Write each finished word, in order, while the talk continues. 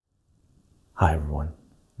Hi everyone,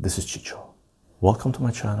 this is Chicho. Welcome to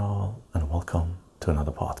my channel and welcome to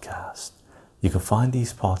another podcast. You can find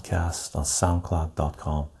these podcasts on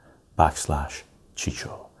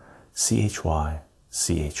soundcloud.com/Chicho,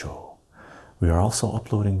 CHYCHO. We are also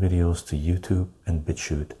uploading videos to YouTube and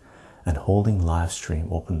BitChute and holding live stream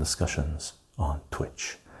open discussions on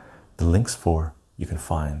Twitch. The links for you can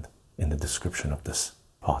find in the description of this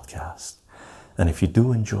podcast. And if you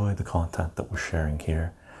do enjoy the content that we're sharing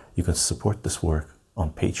here, you can support this work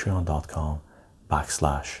on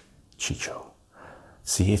patreon.com/Chicho,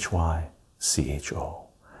 CHYCHO.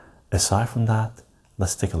 Aside from that,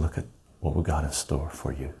 let's take a look at what we got in store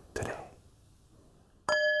for you today.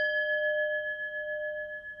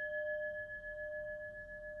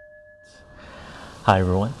 Hi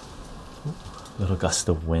everyone. Little gust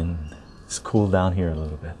of wind. It's cooled down here a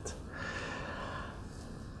little bit.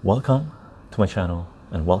 Welcome to my channel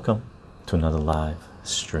and welcome to another live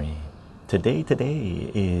stream. Today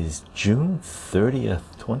is June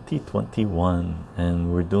 30th, 2021,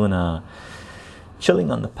 and we're doing a chilling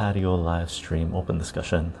on the patio live stream open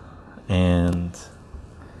discussion. And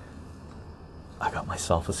I got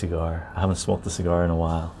myself a cigar. I haven't smoked a cigar in a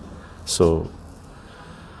while, so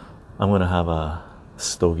I'm gonna have a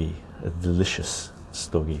stogie, a delicious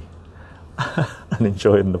stogie, and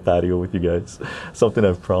enjoy it in the patio with you guys. Something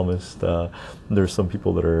I've promised. There's some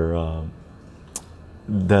people that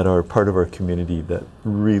are part of our community that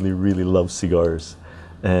really love cigars,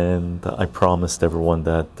 and I promised everyone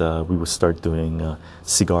that we would start doing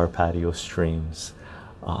cigar patio streams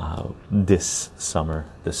this summer,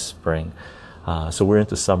 this spring. So we're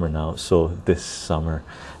into summer now, so this summer.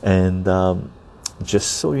 And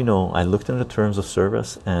just so you know, I looked into the terms of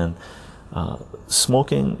service, and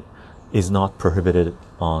smoking is not prohibited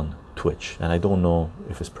on Twitch, and I don't know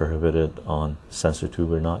if it's prohibited on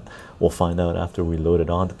CensorTube or not. We'll find out after we load it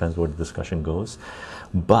on. Depends where the discussion goes.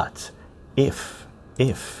 But if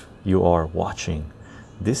you are watching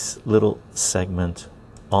this little segment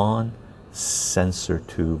on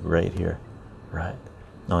CensorTube right here, right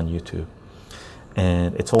on YouTube,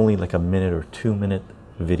 and it's only like a minute or 2 minute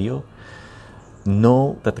video,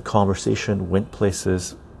 know that the conversation went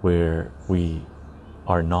places where we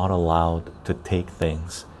are not allowed to take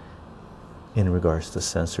things in regards to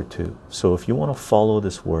CensorTube. So if you want to follow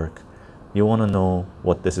this work, you want to know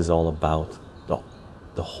what this is all about,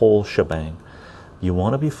 the whole shebang, you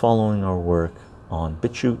want to be following our work on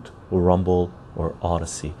BitChute or Rumble or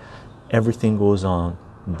Odyssey. Everything goes on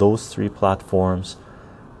those three platforms.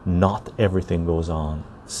 Not everything goes on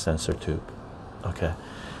CensorTube. Okay,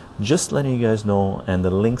 just letting you guys know, and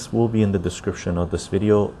the links will be in the description of this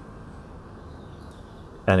video.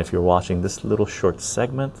 And if you're watching this little short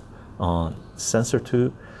segment on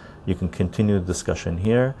CensorTube, you can continue the discussion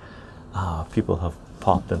here. People have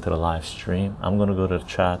popped into the live stream. I'm gonna go to the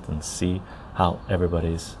chat and see how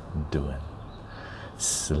everybody's doing.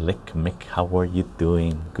 Slick Mick, how are you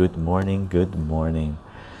doing? Good morning, good morning.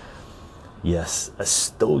 Yes, a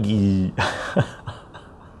stogie.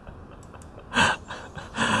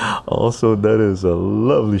 Also, that is a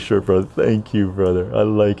lovely shirt, brother. Thank you, brother. I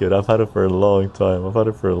like it. I've had it for a long time.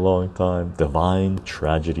 Divine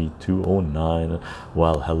Tragedy 209.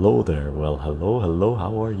 Well, hello there. Well, hello.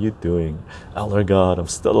 How are you doing? Elder God, I'm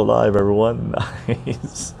still alive, everyone.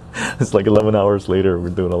 Nice. It's like 11 hours later, we're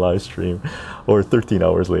doing a live stream, or 13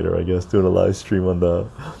 hours later, I guess, doing a live stream on the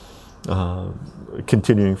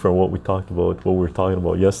continuing from what we were talking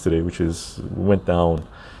about yesterday, which is went down.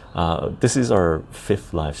 This is our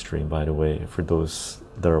 5th live stream, by the way, for those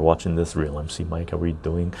that are watching this. Real MC Mike, how are we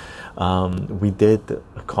doing? We did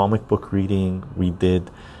a comic book reading. We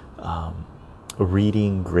did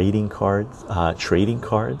reading grading cards, trading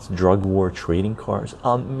cards, drug war trading cards.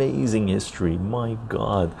 Amazing history, my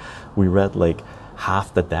God. We read like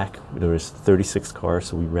half the deck. There was 36 cards,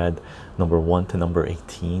 so we read number 1 to number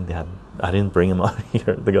 18. I didn't bring them out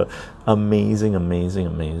here. They got amazing,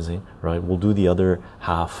 right? We'll do the other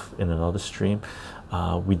half in another stream.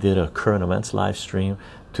 We did a current events live stream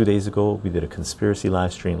 2 days ago. We did a conspiracy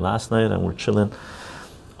live stream last night, and we're chilling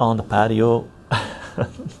on the patio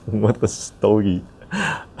with the stogie.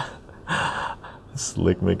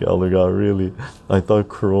 Slick Mick Elder God, really? I thought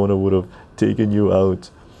Corona would have taken you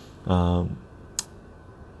out.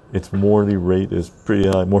 Its mortality rate is pretty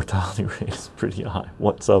high.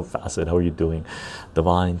 What's up, Facet? How are you doing?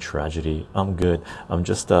 Divine Tragedy. I'm good. I'm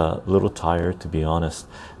just a little tired, to be honest.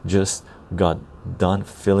 Just got done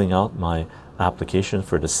filling out my application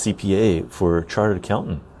for the CPA for chartered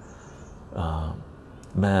accountant.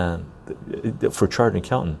 For chartered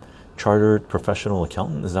accountant, chartered professional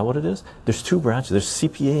accountant, is that what it is? There's 2 branches. There's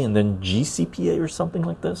CPA and then GCPA or something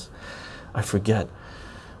like this. I forget.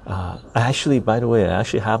 By the way, I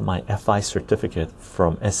actually have my FI certificate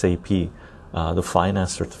from SAP, the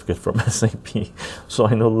finance certificate from SAP. So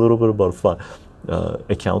I know a little bit about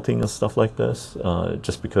accounting and stuff like this,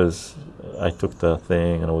 just because I took the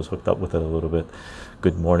thing and I was hooked up with it a little bit.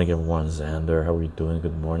 Good morning, everyone. Xander, how are you doing?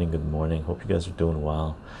 Good morning, good morning. Hope you guys are doing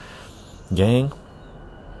well. Gang,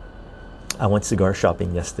 I went cigar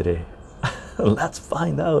shopping yesterday. Let's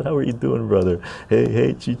find out. How are you doing, brother?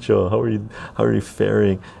 Hey, Chicho, how are you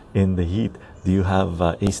faring in the heat? Do you have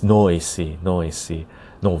AC? No AC, no AC.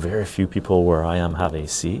 No, very few people where I am have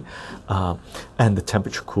AC, and the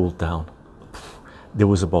temperature cooled down. There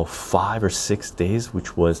was about 5 or 6 days,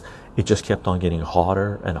 it just kept on getting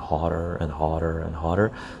hotter and hotter and hotter and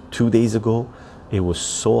hotter. 2 days ago, it was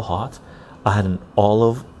so hot. I had an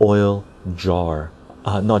olive oil jar,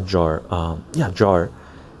 jar,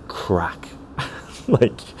 crack.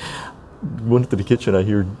 Like, went into the kitchen, I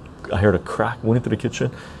heard a crack. Went into the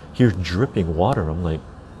kitchen, hear dripping water. I'm like,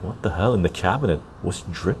 what the hell? In the cabinet was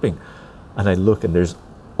dripping, and I look, and there's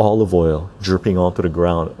olive oil dripping onto the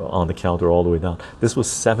ground on the counter all the way down. This was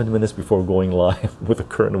 7 minutes before going live with the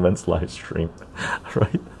current events live stream,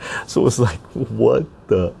 right? So it was like, what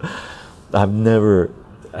the? I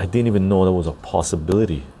didn't even know there was a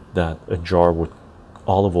possibility that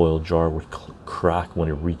olive oil jar would crack when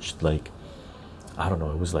it reached, like, I don't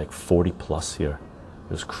know, it was like 40 plus here.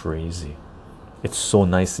 It was crazy. It's so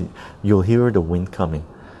nice. You'll hear the wind coming.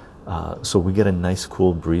 So we get a nice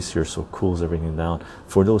cool breeze here, so it cools everything down.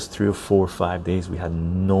 For those 3 or 4 or 5 days, we had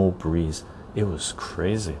no breeze. It was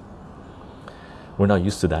crazy. We're not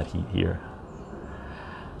used to that heat here.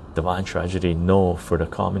 Divine tragedy, no, for the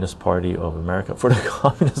Communist Party of America. For the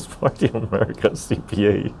Communist Party of America,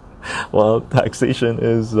 CPA. Well, taxation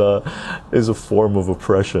is a form of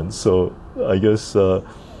oppression. So I guess they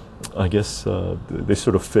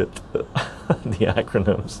sort of fit the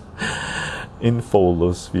acronyms.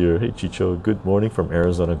 Infolosphere. Hey Chicho, good morning from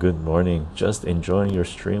Arizona. Good morning. Just enjoying your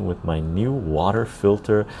stream with my new water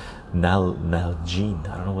filter Nalgene.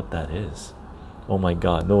 I don't know what that is. Oh my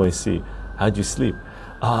god, no AC. How'd you sleep?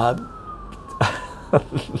 I'm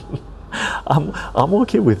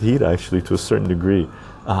okay with heat, actually, to a certain degree.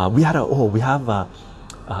 We have a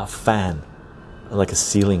fan, like a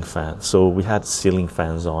ceiling fan. So we had ceiling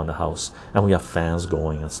fans on the house, and we have fans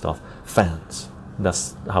going and stuff. Fans.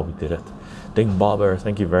 That's how we did it. Ding Bobber,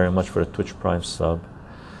 thank you very much for the Twitch Prime sub.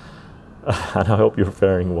 And I hope you're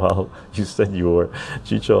faring well. You said you were.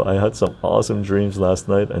 Chicho, I had some awesome dreams last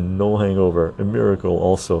night and no hangover. A miracle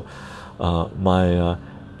also. My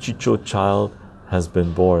Chicho child has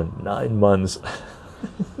been born. 9 months.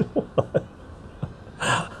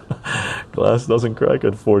 Glass doesn't crack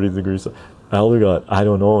at 40 degrees. Elder God, I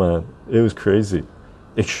don't know, man. It was crazy.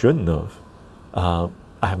 It shouldn't have.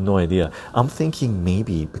 I have no idea. I'm thinking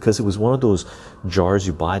maybe because it was one of those jars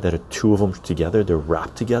you buy that are 2 of them together, they're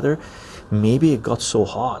wrapped together. Maybe it got so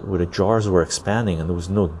hot where the jars were expanding and there was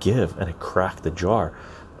no give and it cracked the jar.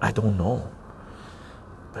 I don't know.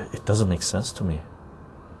 But it doesn't make sense to me.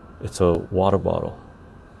 It's a water bottle.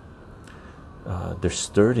 They're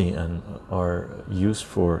sturdy and are used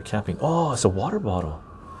for camping. Oh, it's a water bottle.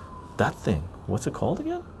 That thing. What's it called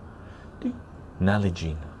again?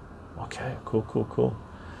 Nalgene. Okay, cool.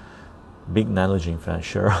 Big Nalgene fan,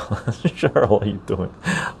 Cheryl. Cheryl, how you doing?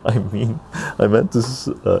 I meant to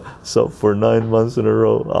sub for 9 months in a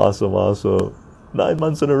row. Awesome. 9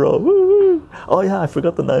 months in a row. Woo-hoo. Oh yeah, I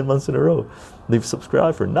forgot the 9 months in a row. They've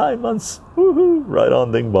subscribed for 9 months. Woohoo! Right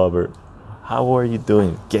on, Ding Bobber. How are you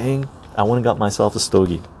doing, gang? I went and got myself a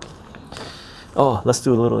stogie. Oh, let's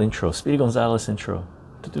do a little intro. Speedy Gonzalez intro.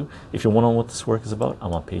 If you want to know what this work is about,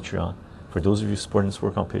 I'm on Patreon. For those of you supporting this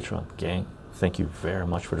work on Patreon, gang, thank you very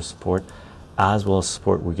much for the support, as well as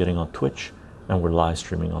support we're getting on Twitch, and we're live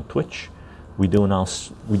streaming on Twitch. We do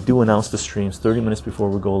announce the streams 30 minutes before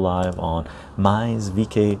we go live on Minds,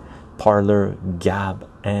 VK, Parlor, Gab,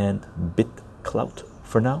 and BitClout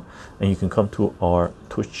for now. And you can come to our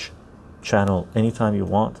Twitch channel anytime you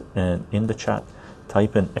want, and in the chat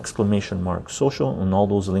type in !social, and all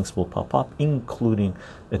those links will pop up, including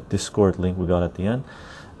a Discord link we got at the end.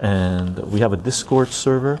 And we have a Discord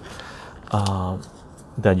server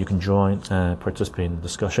that you can join and participate in the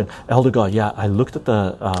discussion. Elder God, yeah, I looked at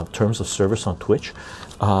the terms of service on Twitch.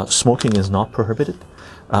 Smoking is not prohibited.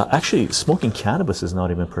 Actually, smoking cannabis is not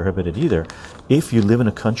even prohibited either if you live in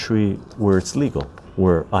a country where it's legal,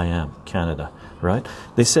 where I am, Canada, right?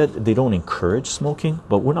 They said they don't encourage smoking,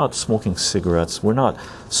 but we're not smoking cigarettes. We're not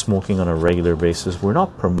smoking on a regular basis. We're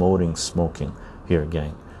not promoting smoking here,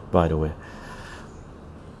 gang, by the way.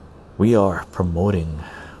 We are promoting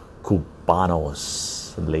Cubanos.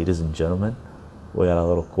 caballeros, ladies and gentlemen, we got a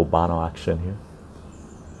little Cubano action here.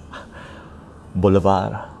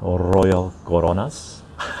 Boulevard Royal Coronas.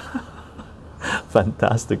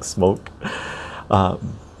 Fantastic smoke.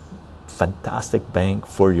 Fantastic bang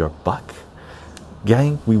for your buck.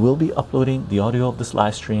 Gang, we will be uploading the audio of this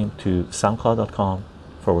live stream to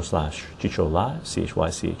soundcloud.com/Chicho Live,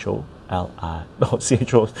 CHYCHO LI. No,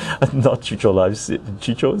 CHO, not Chicho Live,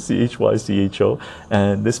 Chicho, CHYCHO.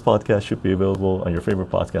 And this podcast should be available on your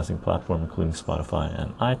favorite podcasting platform, including Spotify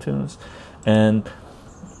and iTunes. And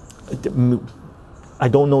I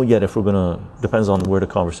don't know yet if we're gonna, depends on where the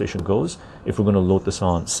conversation goes, if we're gonna load this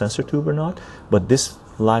on CensorTube or not. But this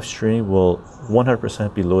live stream will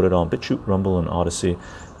 100% be loaded on BitChute, Rumble, and Odyssey.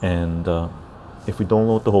 And if we don't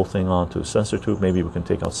load the whole thing onto CensorTube, maybe we can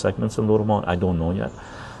take out segments and load them on. I don't know yet.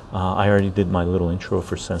 I already did my little intro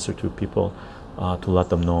for CensorTube people to let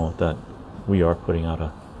them know that we are putting out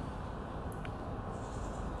a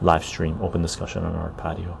live stream, open discussion on our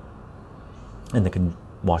patio. And they can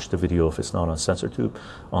watch the video if it's not on CensorTube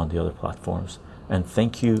on the other platforms. And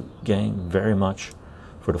thank you, gang, very much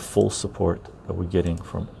for the full support that we're getting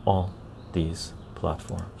from all these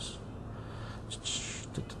platforms.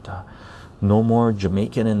 No more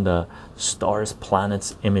Jamaican in the stars,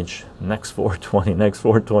 planets image. Next 420,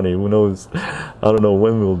 who knows? I don't know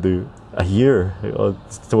when we'll do. A year,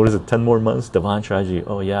 what is it, 10 more months? Divine Tragedy.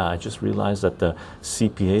 Oh yeah, I just realized that the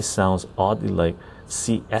CPA sounds oddly like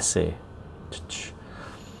CSA.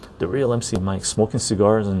 The real MC Mike. Smoking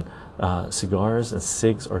cigars and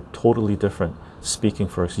cigs are totally different. Speaking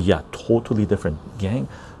for us, yeah, totally different. Gang,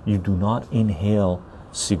 you do not inhale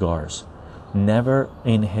cigars. Never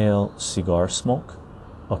inhale cigar smoke.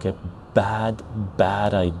 Okay, bad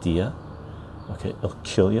idea. Okay, it'll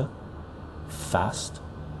kill you fast,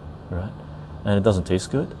 right? And it doesn't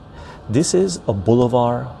taste good. This is a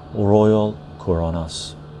Boulevard Royal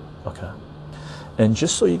Coronas. Okay, and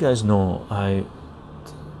just so you guys know, I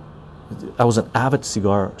was an avid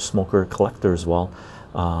cigar smoker, collector as well.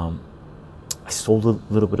 I sold a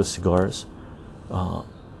little bit of cigars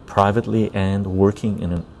privately and working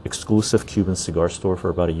in an exclusive Cuban cigar store for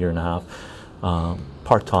about a year and a half,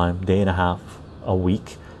 part-time, day and a half a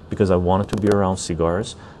week, because I wanted to be around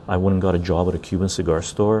cigars. I went and got a job at a Cuban cigar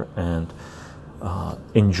store and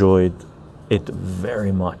enjoyed it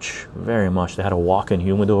very much. They had a walk-in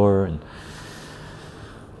humidor, and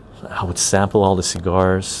I would sample all the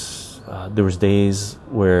cigars. There was days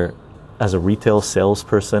where, as a retail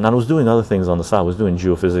salesperson, I was doing other things on the side. I was doing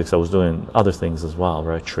geophysics. I was doing other things as well,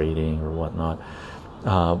 right? Trading or whatnot.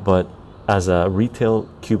 But as a retail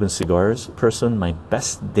Cuban cigars person, my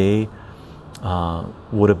best day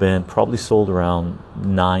would have been probably sold around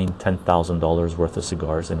 $9,000-$10,000 worth of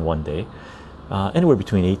cigars in one day. Anywhere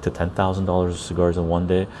between $8,000 to $10,000 of cigars in one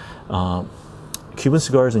day. Cuban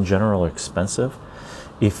cigars in general are expensive.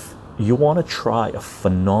 If you want to try a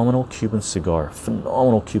phenomenal Cuban cigar, it's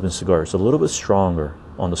a little bit stronger,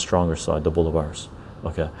 on the stronger side, the Boulevards.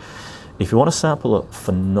 Okay, if you want to sample a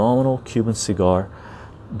phenomenal Cuban cigar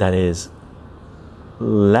that is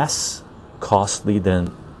less costly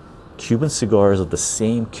than Cuban cigars of the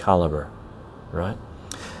same caliber, right?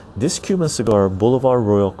 This Cuban cigar, Boulevard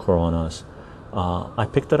Royal Coronas, I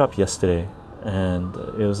picked it up yesterday, and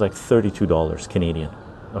it was like $32 Canadian.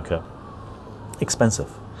 Okay, expensive.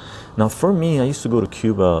 Now for me, I used to go to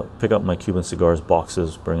Cuba, pick up my Cuban cigars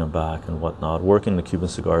boxes, bring them back and whatnot. Working the Cuban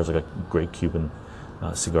cigars, I got great Cuban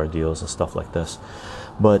cigar deals and stuff like this.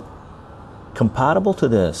 But compatible to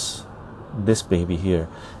this baby here,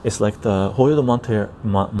 it's like the Hoyo de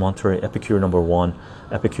Monterrey Epicure #1,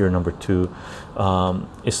 Epicure #2.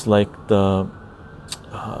 It's like the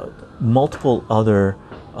multiple other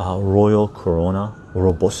Royal Corona,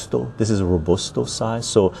 Robusto. This is a Robusto size.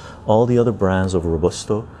 So all the other brands of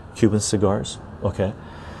Robusto Cuban cigars, okay,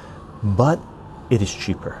 but it is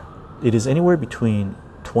cheaper. It is anywhere between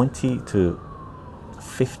 20 to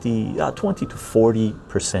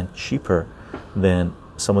 40% cheaper than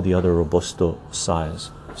some of the other Robusto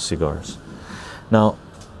size cigars. Now,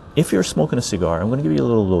 if you're smoking a cigar, I'm going to give you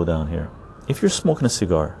a little lowdown here. If you're smoking a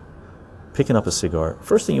cigar, picking up a cigar,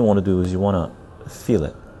 first thing you want to do is you want to feel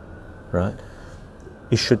it, right?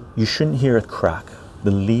 You shouldn't hear it crack.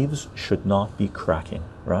 The leaves should not be cracking,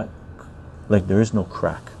 right? Like there is no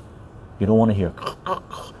crack. You don't want to hear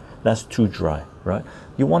that's too dry, right?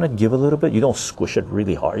 You want to give a little bit. You don't squish it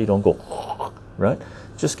really hard. You don't go right?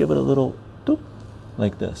 Just give it a little doop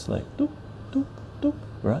like this, like doop doop doop,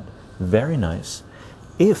 right? Very nice.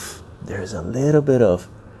 If there's a little bit of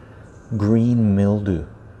green mildew,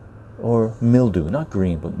 or mildew, not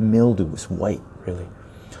green, but mildew is white really,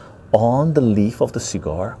 on the leaf of the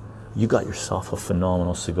cigar, you got yourself a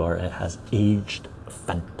phenomenal cigar. It has aged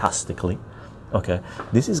fantastically. Okay,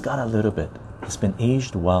 this has got a little bit. It's been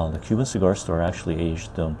aged well. The Cuban cigar store actually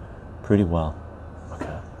aged them pretty well.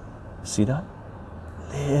 Okay, see that?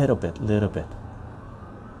 Little bit.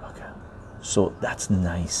 Okay, so that's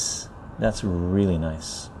nice. That's really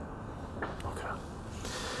nice. Okay,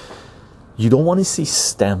 you don't want to see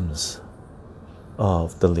stems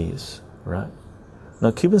of the leaves, right? Now,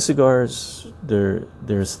 Cuban cigars,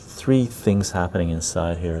 there's three things happening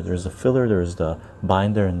inside here. There's the filler, there's the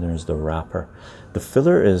binder, and there's the wrapper. The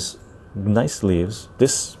filler is nice leaves.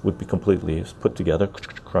 This would be complete leaves put together,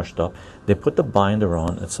 crushed up. They put the binder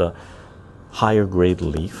on. It's a higher grade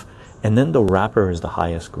leaf, and then the wrapper is the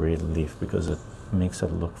highest grade leaf because it makes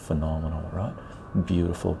it look phenomenal, right?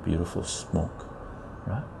 Beautiful, beautiful smoke,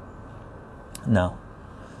 right? Now,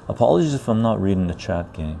 apologies if I'm not reading the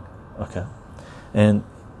chat, gang. Okay. And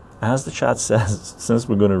as the chat says, since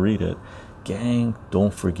we're going to read it, gang,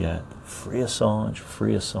 don't forget, free Assange,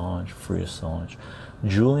 free Assange, free Assange.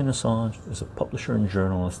 Julian Assange is a publisher and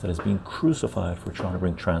journalist that is being crucified for trying to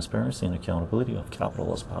bring transparency and accountability of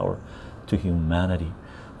capitalist power to humanity.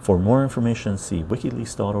 For more information, see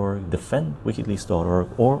wikileaks.org, defend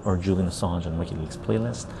wikileaks.org, or our Julian Assange and WikiLeaks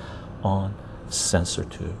playlist on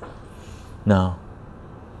CensorTube. Now,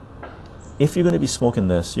 if you're going to be smoking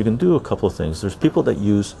this, you can do a couple of things. There's people that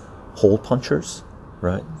use hole punchers,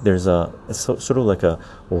 right? There's it's sort of like a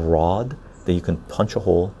rod that you can punch a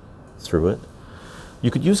hole through it. You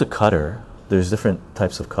could use a cutter. There's different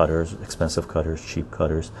types of cutters, expensive cutters, cheap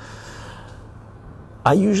cutters.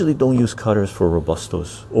 I usually don't use cutters for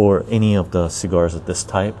Robustos or any of the cigars of this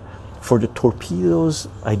type. For the torpedoes,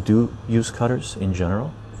 I do use cutters in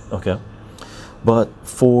general, okay? But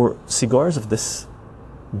for cigars of this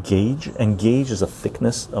gauge, and gauge is a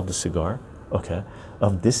thickness of the cigar, okay,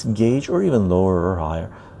 of this gauge or even lower or higher,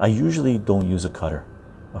 I usually don't use a cutter,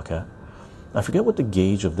 okay? I forget what the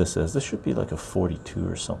gauge of this is. This should be like a 42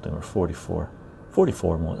 or something, or 44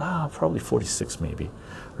 more, probably 46 maybe,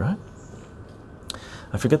 right?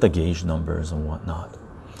 I forget the gauge numbers and whatnot.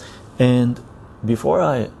 And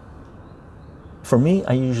for me,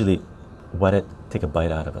 I usually wet it, take a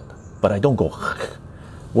bite out of it, but I don't go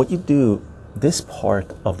what you do. This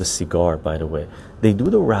part of the cigar, by the way, they do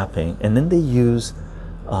the wrapping and then they use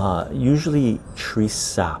usually tree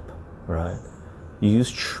sap, right? You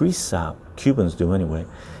use tree sap, Cubans do anyway,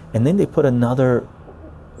 and then they put another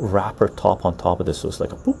wrapper top on top of this, so it's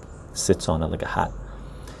like a boop, sits on it like a hat.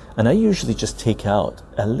 And I usually just take out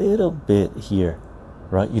a little bit here,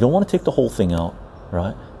 right? You don't want to take the whole thing out,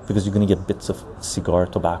 right? Because you're going to get bits of cigar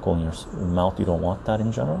tobacco in your mouth. You don't want that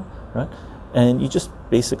in general, right? And you just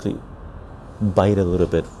basically bite a little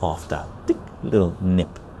bit off that little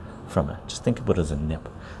nip from it. Just think about it as a nip.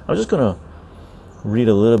 I'm just going to read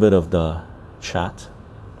a little bit of the chat.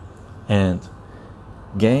 And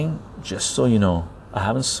gang, just so you know, I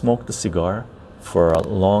haven't smoked a cigar for a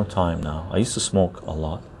long time now. I used to smoke a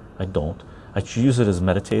lot. I don't. I use it as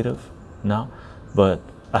meditative now, but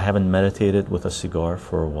I haven't meditated with a cigar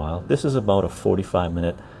for a while. This is about a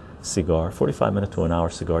 45-minute cigar, 45-minute to an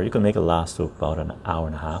hour cigar. You can make it last to about an hour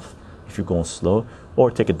and a half if you're going slow,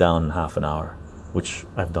 or take it down in half an hour, which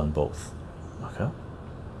I've done both. Okay.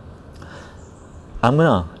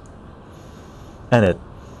 And it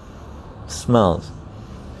smells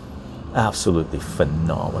absolutely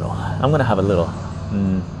phenomenal. I'm gonna have a little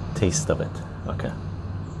taste of it. Okay.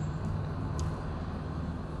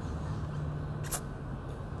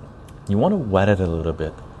 You want to wet it a little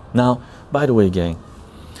bit. Now, by the way, gang,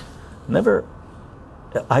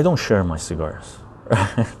 I don't share my cigars.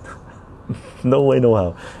 Right? No way, no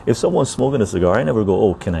how. If someone's smoking a cigar, I never go,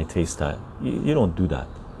 oh, can I taste that? You don't do that,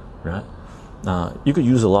 right? You could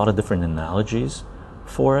use a lot of different analogies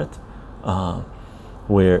for it,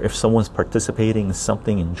 where if someone's participating in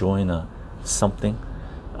something, enjoying something,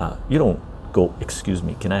 you don't go, excuse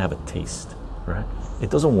me, can I have a taste, right? It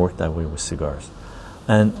doesn't work that way with cigars.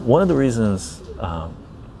 And one of the reasons,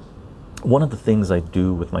 one of the things I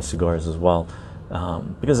do with my cigars as well,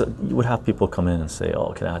 because you would have people come in and say,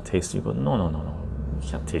 oh, can I taste it? You go, no, you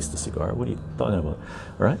can't taste the cigar. What are you talking about,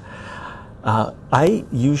 right? I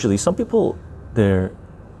usually, some people,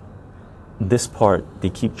 this part, they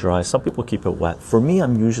keep dry. Some people keep it wet. For me,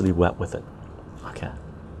 I'm usually wet with it. Okay.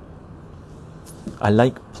 I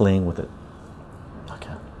like playing with it.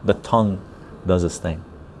 Okay. The tongue does its thing.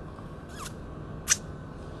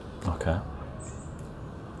 Okay.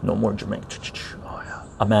 No more Jamaican. Oh yeah.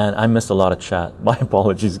 Man, I missed a lot of chat. My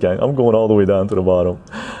apologies, gang. I'm going all the way down to the bottom.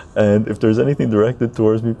 And if there's anything directed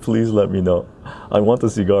towards me, please let me know. I want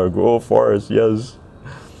the cigar. Grow a forest, yes.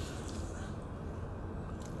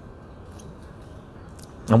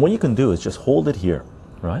 And what you can do is just hold it here,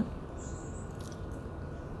 right?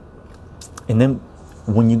 And then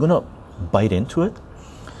when you're gonna bite into it,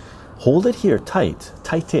 hold it here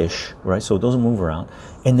tight-ish, right? So it doesn't move around.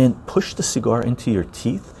 And then push the cigar into your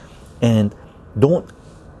teeth, and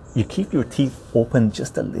you keep your teeth open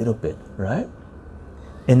just a little bit, right?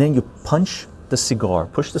 And then you push the cigar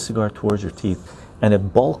towards your teeth, and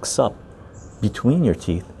it bulks up between your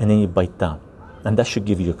teeth, and then you bite down. And that should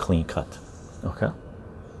give you a clean cut, okay?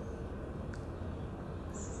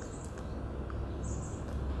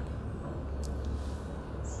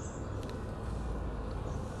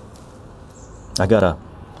 I got a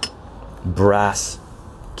brass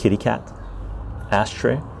kitty cat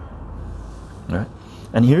ashtray, right?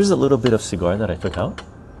 And here's a little bit of cigar that I took out,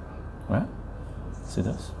 right? See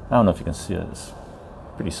this? I don't know if you can see it. It's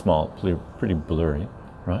pretty small, pretty blurry,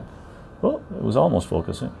 right? Well, it was almost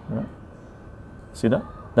focusing, right? See that?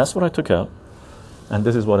 That's what I took out, and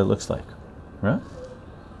this is what it looks like, right?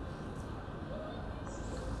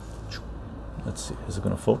 Let's see, is it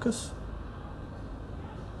going to focus?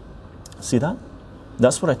 See that?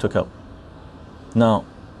 That's what I took out. Now,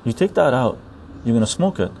 you take that out, you're going to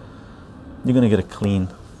smoke it, you're going to get a clean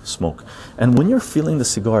smoke. And when you're feeling the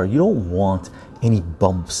cigar, you don't want any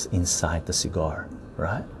bumps inside the cigar,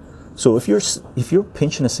 right? So if you're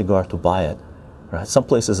pinching a cigar to buy it, right? Some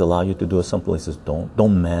places allow you to do it, some places don't.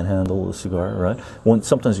 Don't manhandle the cigar, right?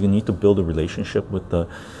 Sometimes you need to build a relationship with the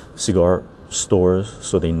cigar stores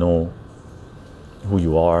so they know who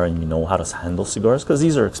you are and you know how to handle cigars, because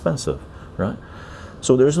these are expensive, right?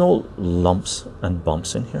 So there's no lumps and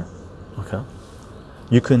bumps in here, okay?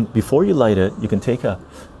 You can, before you light it, you can take a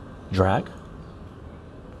drag,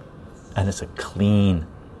 and it's a clean,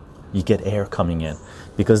 you get air coming in,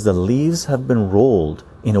 because the leaves have been rolled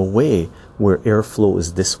in a way where airflow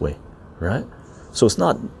is this way, right? So it's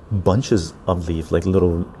not bunches of leaves like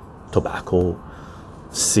little tobacco,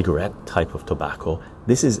 cigarette type of tobacco.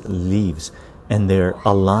 This is leaves, and they're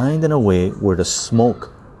aligned in a way where the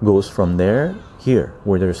smoke goes from there here,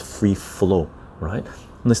 where there's free flow, right?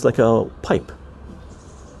 And it's like a pipe,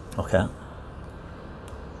 okay?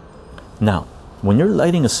 Now, when you're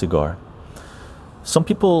lighting a cigar, some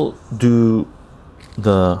people do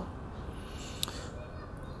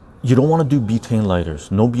you don't want to do butane lighters.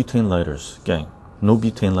 No butane lighters, gang. No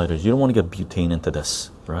butane lighters. You don't want to get butane into this,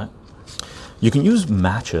 right? You can use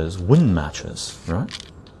matches, wooden matches, right?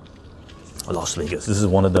 Las Vegas. This is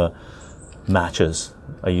one of the matches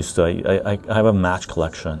I have a match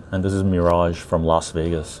collection, and this is Mirage from Las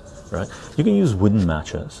Vegas, right? You can use wooden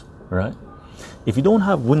matches, right? If you don't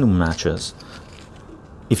have wooden matches,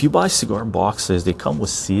 if you buy cigar boxes, they come with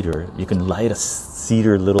cedar. You can light a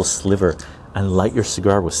cedar little sliver and light your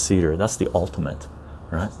cigar with cedar. That's the ultimate,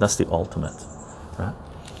 right? That's the ultimate, right?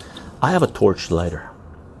 I have a torch lighter.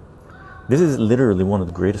 This is literally one of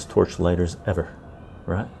the greatest torch lighters ever,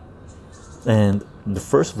 right? And the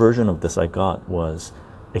first version of this I got was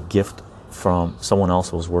a gift from someone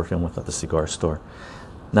else I was working with at the cigar store.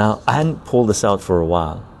 Now, I hadn't pulled this out for a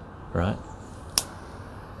while, right?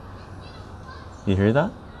 You hear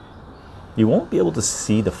that? You won't be able to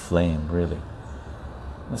see the flame, really.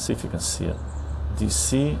 Let's see if you can see it. Do you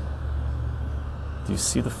see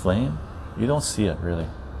the flame? You don't see it, really.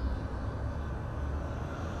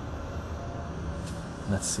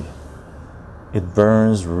 Let's see. It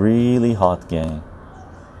burns really hot, gang.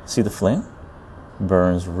 See the flame?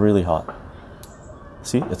 Burns really hot.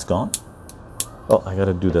 See, it's gone. Oh, I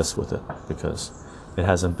gotta do this with it because it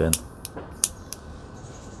hasn't been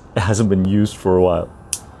used for a while,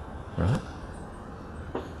 right?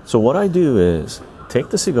 So what I do is take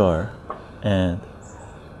the cigar and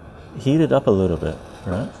heat it up a little bit,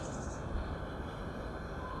 right?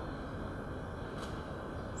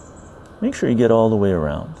 Make sure you get all the way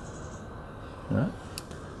around, right?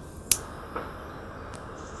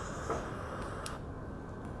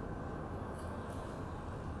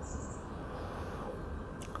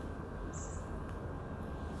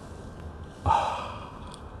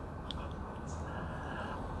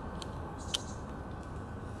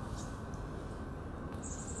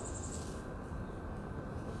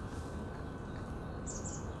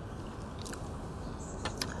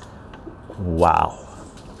 Wow.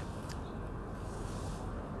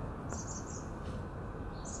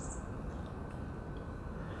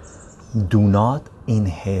 Do not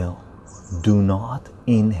inhale. Do not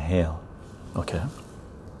inhale. Okay.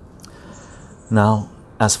 Now,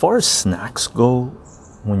 as far as snacks go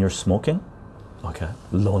when you're smoking, okay,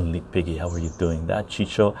 Lonely Piggy, how are you doing? That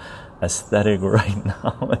Chicho aesthetic right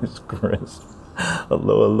now is crisp.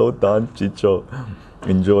 Hello, Don Chicho.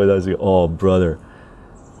 Enjoy that. Oh, brother.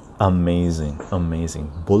 Amazing,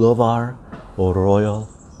 amazing. Boulevard Royal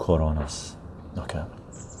Coronas. Okay.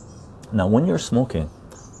 Now, when you're smoking,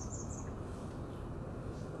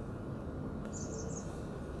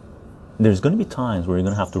 there's going to be times where you're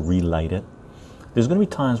going to have to relight it. There's going to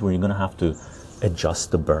be times where you're going to have to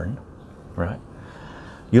adjust the burn, right?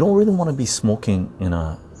 You don't really want to be smoking in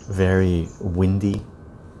a very windy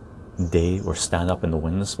day or stand up in the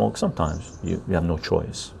wind and smoke. Sometimes you have no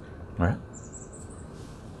choice, right?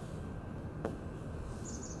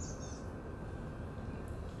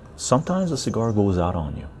 Sometimes the cigar goes out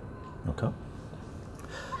on you, okay?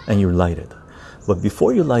 And you light it. But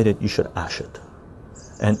before you light it, you should ash it.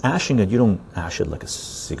 And ashing it, you don't ash it like a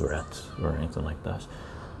cigarette or anything like that.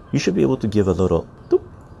 You should be able to give a little doop,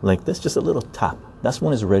 like this, just a little tap. That's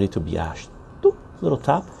when it's ready to be ashed. Doop, little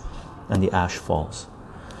tap, and the ash falls.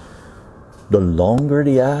 The longer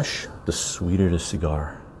the ash, the sweeter the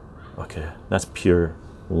cigar. Okay, that's pure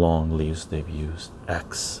long leaves they've used.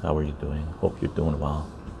 X, how are you doing? Hope you're doing well.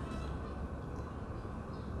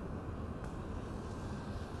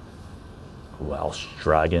 Welsh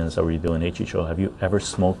Dragons, how are you doing? Hicho, have you ever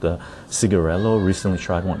smoked a cigarello? Recently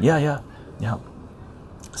tried one. Yeah.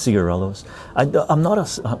 Cigarellos. I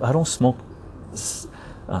don't smoke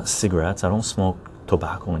cigarettes. I don't smoke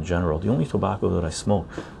tobacco in general. The only tobacco that I smoke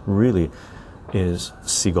really is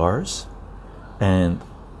cigars, and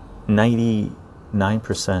 99%,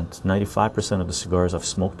 95% of the cigars I've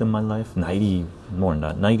smoked in my life, more than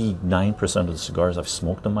that, 99% of the cigars I've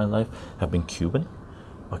smoked in my life have been Cuban.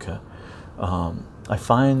 Okay. I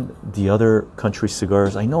find the other country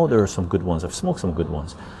cigars, I know there are some good ones, I've smoked some good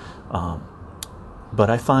ones, but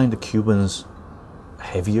I find the Cubans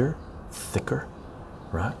heavier, thicker,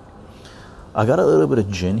 right? I got a little bit of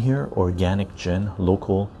gin here, organic gin,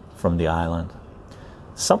 local from the island.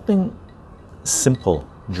 Something simple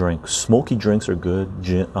drink. Smoky drinks are good.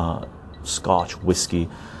 Gin, scotch, whiskey,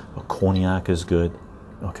 cognac is good.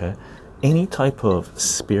 Okay, any type of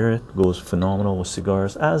spirit goes phenomenal with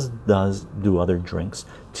cigars, as do other drinks.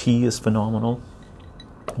 Tea is phenomenal.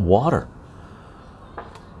 Water.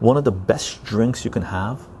 One of the best drinks you can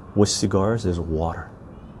have with cigars is water.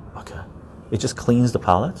 Okay, it just cleans the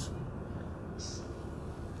palate.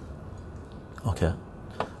 Okay,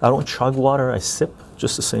 I don't chug water, I sip,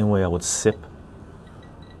 just the same way I would sip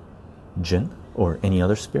gin or any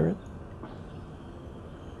other spirit.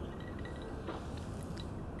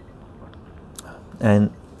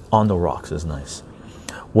 And on the rocks is nice.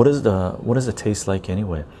 What does it taste like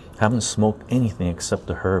anyway? Haven't smoked anything except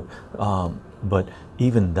the herb, but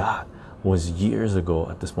even that was years ago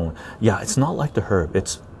at this moment. Yeah, it's not like the herb.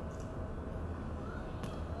 It's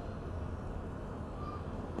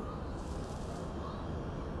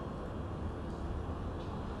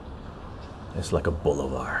like a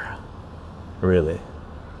boulevard, really.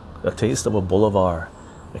 The taste of a boulevard,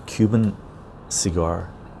 a Cuban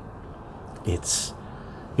cigar. It's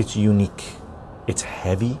unique. It's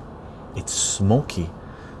heavy. It's smoky,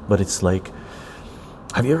 but it's like,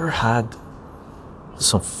 have you ever had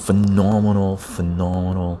some phenomenal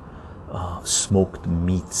smoked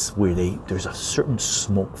meats where there's a certain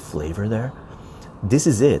smoke flavor there? This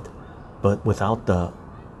is it, but without the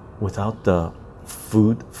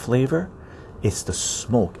food flavor. It's the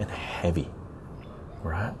smoke and heavy,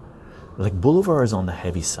 right? Like Boulevard is on the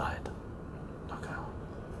heavy side. Okay.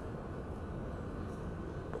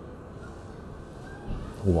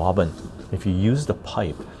 Wobbin, if you use the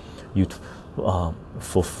pipe, you'd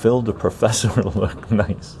fulfill the professor look.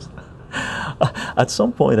 Nice. At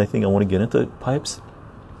some point, I think I want to get into pipes.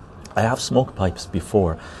 I have smoked pipes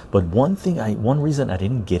before, but one reason I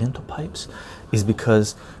didn't get into pipes is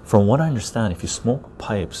because, from what I understand, if you smoke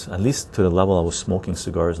pipes, at least to the level I was smoking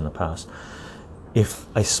cigars in the past, if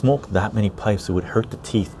I smoked that many pipes, it would hurt the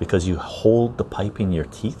teeth because you hold the pipe in your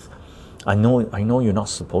teeth. I know you're not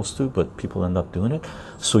supposed to, but people end up doing it,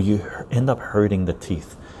 so you end up hurting the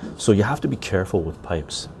teeth. So you have to be careful with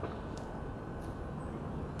pipes.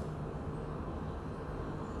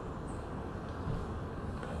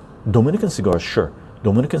 Dominican cigars, sure.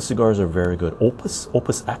 Dominican cigars are very good. Opus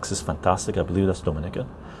X is fantastic. I believe that's Dominican.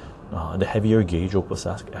 The heavier gauge Opus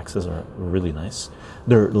X's are really nice.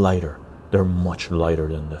 They're lighter. They're much lighter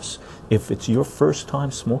than this. If it's your first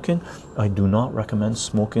time smoking, I do not recommend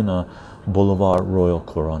smoking a Boulevard Royal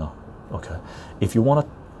Corona. Okay. If you want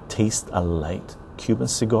to taste a light Cuban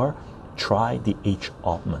cigar, try the H.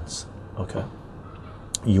 Oppmans. Okay.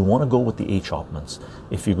 You want to go with the H. Oppmans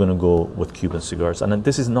if you're going to go with Cuban cigars. And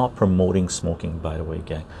this is not promoting smoking, by the way,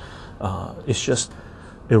 gang. It's just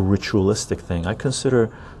a ritualistic thing. I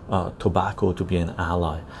consider tobacco to be an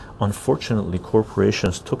ally. Unfortunately,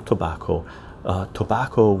 corporations took tobacco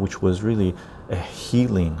tobacco, which was really a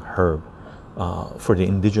healing herb for the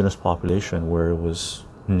indigenous population where it was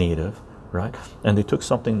native, right? And they took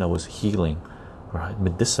something that was healing, right,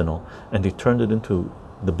 medicinal, and they turned it into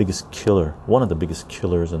the biggest killer, one of the biggest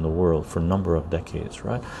killers in the world for a number of decades,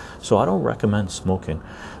 right? So I don't recommend smoking.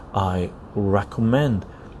 I recommend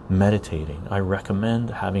meditating. I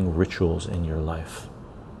recommend having rituals in your life.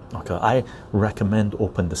 Okay, I recommend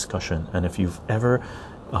open discussion. And if you've ever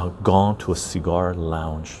gone to a cigar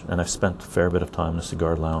lounge, and I've spent a fair bit of time in a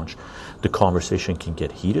cigar lounge, the conversation can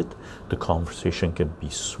get heated, the conversation can be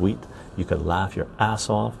sweet, you could laugh your ass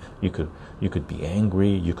off, you could be angry,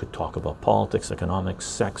 you could talk about politics, economics,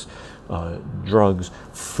 sex, drugs,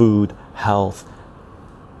 food, health,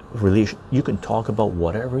 relation. You can talk about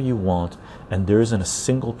whatever you want, and there isn't a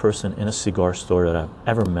single person in a cigar store that I've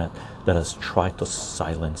ever met that has tried to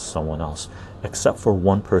silence someone else, except for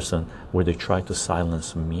one person where they tried to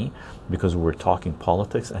silence me because we were talking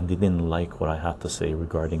politics and they didn't like what I had to say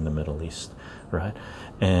regarding the Middle East, right?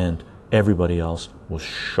 And everybody else was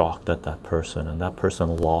shocked at that person, and that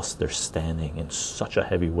person lost their standing in such a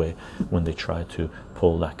heavy way when they tried to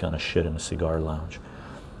pull that kind of shit in a cigar lounge.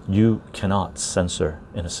 You cannot censor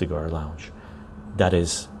in a cigar lounge. That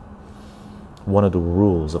is one of the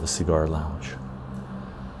rules of a cigar lounge.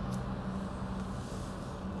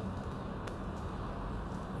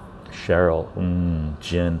 Cheryl,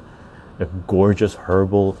 gin. A gorgeous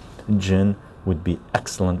herbal gin would be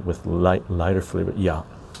excellent with lighter flavor. Yeah.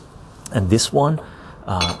 And this one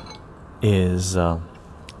is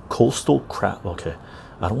Coastal Craft. Okay,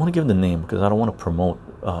 I don't want to give the name because I don't want to promote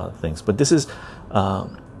things, but this is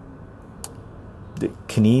the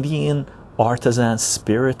Canadian Artisan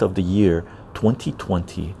Spirit of the Year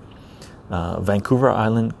 2020, Vancouver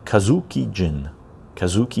Island Kazuki Gin.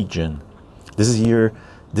 Kazuki Gin. This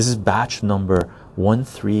is batch number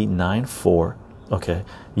 1394. Okay,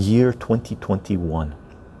 year 2021.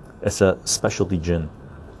 It's a specialty gin.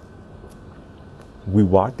 We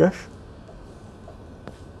bought this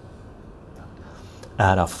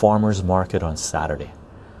at a farmer's market on Saturday.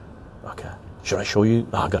 Okay, should I show you?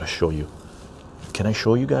 Oh, I gotta show you. Can I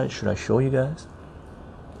show you guys? Should I show you guys?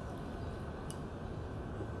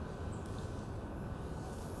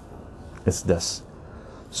 It's this.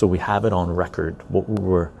 So we have it on record what we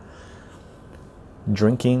were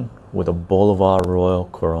drinking with a Boulevard Royal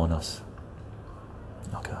Coronas.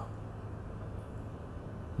 Okay.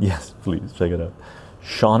 Yes, please check it out.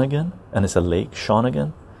 Shawnigan, and it's a lake.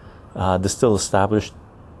 Shawnigan, distilled, established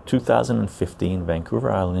 2015,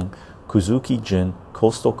 Vancouver Island, Kuzuki Gin,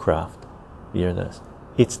 Coastal Craft. You hear this?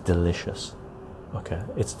 It's delicious. Okay,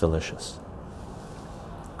 it's delicious.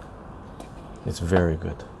 It's very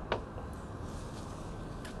good.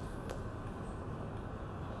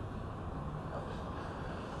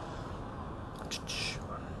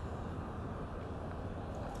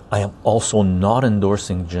 I am also not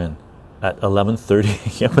endorsing gin at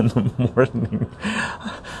 11:30 a.m. in the morning.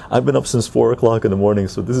 I've been up since 4 o'clock in the morning,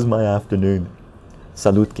 so this is my afternoon.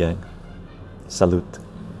 Salute, gang. Salute.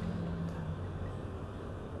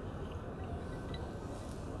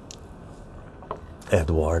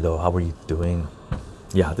 Eduardo, how are you doing?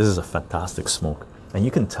 Yeah, this is a fantastic smoke, and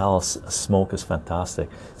you can tell smoke is fantastic.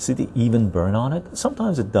 See the even burn on it?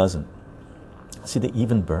 Sometimes it doesn't. See the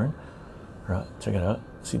even burn? Right, check it out.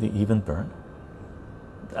 See the even burn?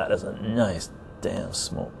 That is a nice damn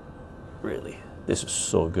smoke. Really, this is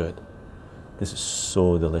so good. This is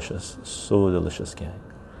so delicious. So delicious, gang.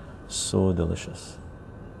 So delicious.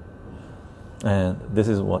 And this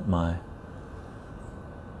is what my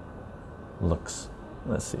looks.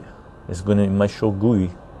 Let's see. It might show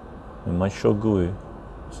gooey. It might show gooey.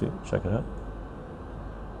 See, check it out.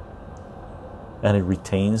 And it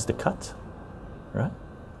retains the cut, right?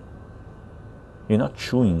 You're not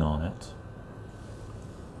chewing on it.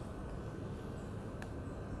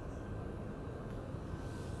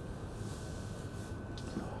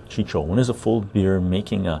 Chicho, when is a full beer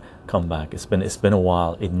making a comeback? It's been a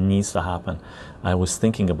while. It needs to happen. I was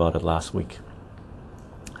thinking about it last week.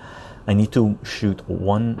 I need to shoot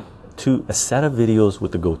a set of videos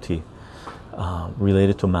with the goatee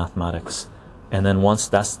related to mathematics, and then once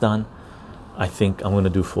that's done, I think I'm gonna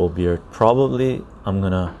do full beard. Probably I'm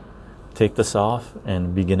gonna take this off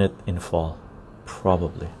and begin it in fall.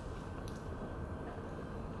 Probably.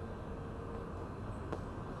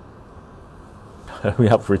 We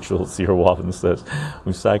have rituals here. Waffen says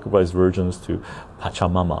we sacrifice virgins to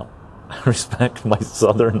Pachamama. Respect my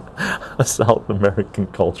southern South American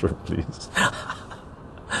culture, please.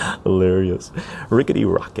 Hilarious. Rickety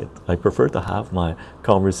Rocket. I prefer to have my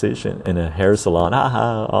conversation in a hair salon.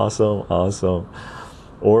 Haha, awesome, awesome.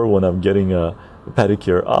 or when I'm getting a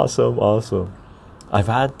pedicure. Awesome, awesome. I've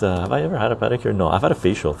had have I ever had a pedicure? No, I've had a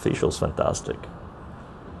facial. Facial's fantastic.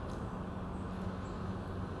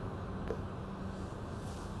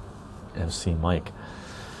 MC Mike,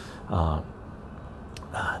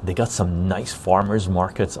 they got some nice farmers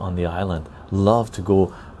markets on the island. Love to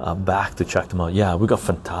go back to check them out. Yeah, we got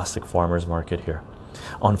fantastic farmers market here.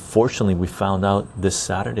 Unfortunately, we found out this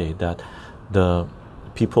Saturday that the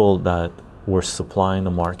people that were supplying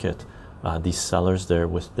the market, these sellers there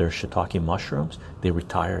with their shiitake mushrooms, they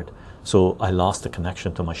retired. So I lost the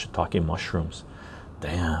connection to my shiitake mushrooms.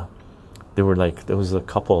 Damn. They were like, there was a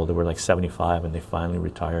couple, they were like 75 and they finally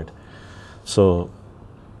retired. So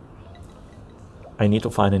I need to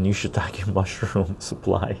find a new shiitake mushroom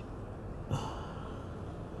supply.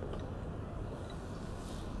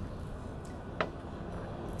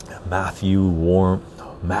 Matthew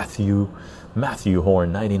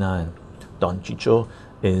Horn 99. Don Chicho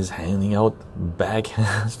is handing out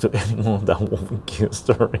backhands to anyone that won't kiss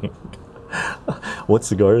the ring. What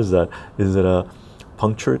cigar is that? Is it a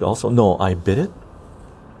punctured also? No, I bit it.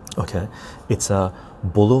 Okay, it's a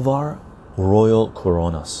Boulevard Royal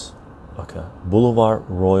Coronas. Okay, Boulevard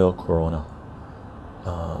Royal Corona.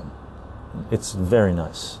 It's very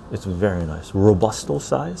nice. It's very nice. Robusto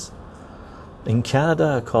size. In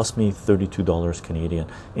Canada, it cost me $32 Canadian.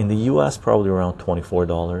 In the US, probably around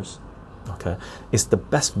 $24. Okay, it's the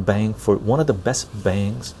best bang for one of the best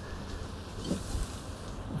bangs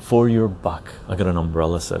for your buck. I got an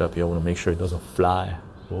umbrella set up here. I want to make sure it doesn't fly.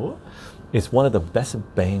 Oh. It's one of the best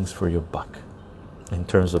bangs for your buck in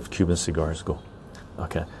terms of Cuban cigars go.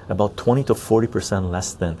 Okay, about 20 to 40%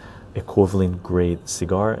 less than equivalent grade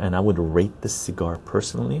cigar, and I would rate this cigar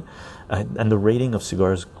personally. And the rating of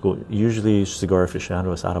cigars go usually Cigar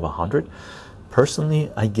Aficionado is out of 100.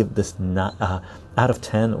 Personally, I give this not out of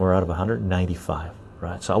 10 or out of 100, 95.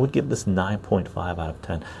 Right, so I would give this 9.5 out of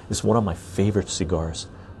 10. It's one of my favorite cigars,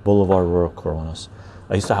 Boulevard Royal Coronas.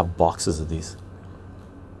 I used to have boxes of these.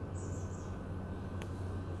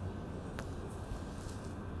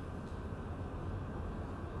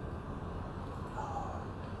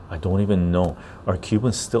 I don't even know. Are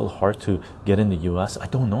Cubans still hard to get in the US? I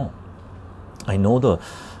don't know. I know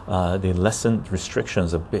they lessened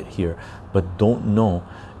restrictions a bit here, but don't know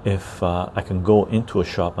if I can go into a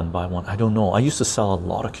shop and buy one. I don't know. I used to sell a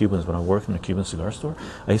lot of Cubans when I worked in a Cuban cigar store.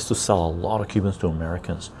 I used to sell a lot of Cubans to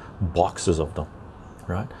Americans, boxes of them,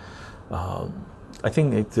 right? I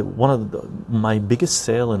think one of my biggest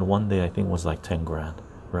sale in one day I think was like 10 grand,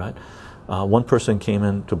 right? One person came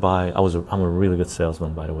in to buy. I'm a really good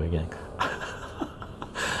salesman, by the way, gang.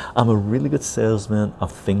 I'm a really good salesman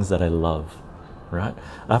of things that I love, right?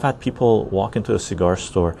 I've had people walk into a cigar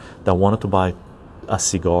store that wanted to buy a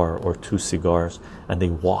cigar or 2 cigars, and they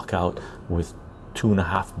walk out with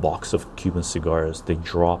 2.5 boxes of Cuban cigars. They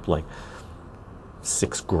drop like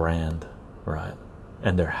 6 grand, right?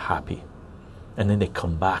 And they're happy. And then they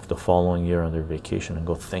come back the following year on their vacation and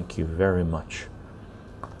go, thank you very much.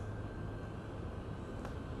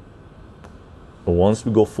 But once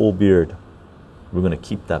we go full beard, we're gonna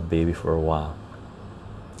keep that baby for a while.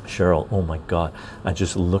 Cheryl, oh my god, I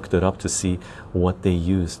just looked it up to see what they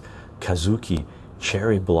used. Kazuki,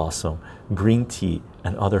 cherry blossom, green tea,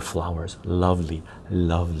 and other flowers. Lovely,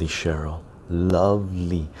 lovely, Cheryl,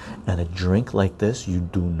 lovely. And a drink like this you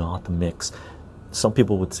do not mix. Some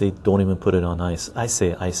people would say don't even put it on ice. I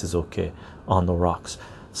say ice is okay on the rocks.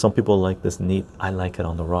 Some people like this neat. I like it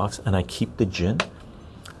on the rocks. And I keep the gin.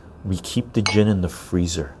 We keep the gin in the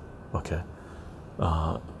freezer. Okay,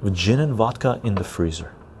 gin and vodka in the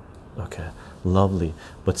freezer. Okay, lovely.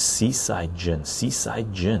 But seaside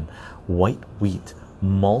gin, white wheat,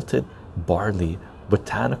 malted barley,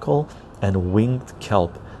 botanical, and winged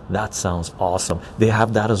kelp. That sounds awesome. They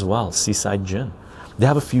have that as well. Seaside gin. They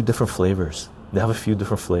have a few different flavors.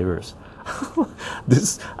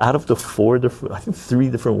 This out of the 4 different, I think 3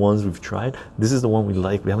 different ones we've tried, this is the one we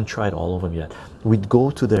like. We haven't tried all of them yet. We'd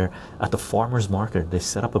go to there at the farmers market. They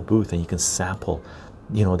set up a booth and you can sample.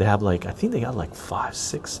 You know, they have like, I think they got like 5,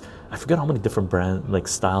 6, I forget how many different brand like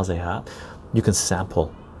styles they have. You can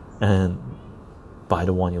sample and buy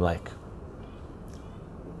the one you like.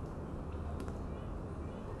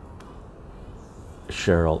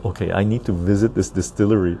 Cheryl, okay, I need to visit this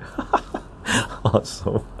distillery.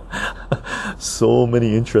 Awesome. So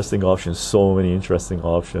many interesting options.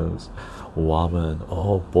 Woman,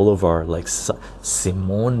 oh, Boulevard, like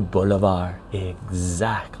Simon Bolivar.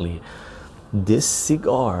 Exactly. This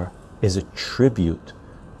cigar is a tribute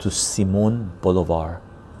to Simon Bolivar.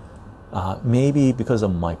 Maybe because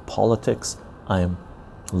of my politics, I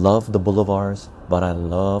love the Boulevars, but I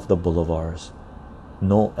love the Boulevars.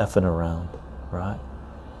 No effing around, right?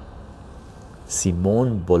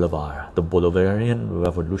 Simon Bolivar, the Bolivarian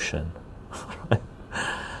Revolution.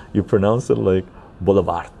 You pronounce it like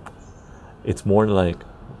Boulevard. It's more like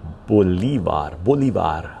Bolivar,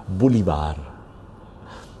 Bolivar, Bolivar.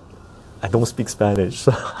 I don't speak Spanish,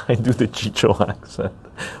 so I do the Chicho accent.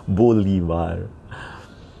 Bolivar.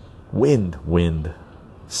 Wind, wind.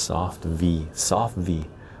 Soft V, soft V.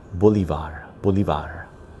 Bolivar, Bolivar.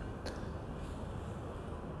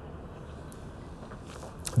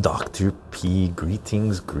 Dr. P,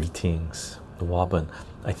 greetings, greetings. Waban,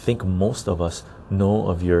 I think most of us know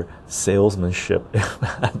of your salesmanship,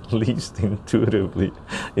 at least intuitively.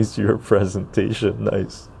 Is your presentation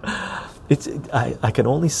nice? I can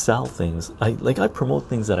only sell things. I promote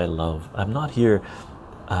things that I love. I'm not here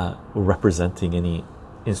representing any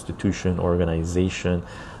institution, organization.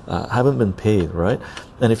 I haven't been paid, right?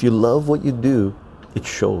 And if you love what you do, it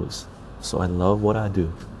shows. So I love what I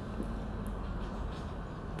do.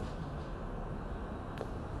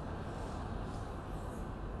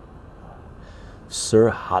 Sir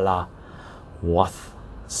Hala Wath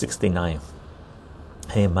 69.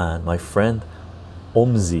 Hey man, my friend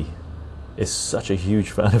Omzi is such a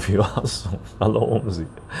huge fan of you. Awesome. Hello Omzi.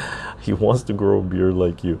 He wants to grow a beard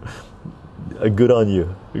like you. Good on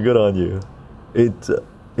you. Good on you. It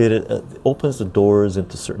opens the doors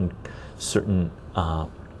into certain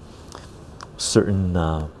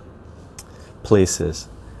places.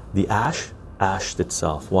 The ashed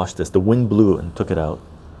itself. Watch this. The wind blew and took it out.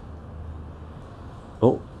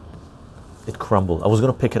 Oh, it crumbled. I was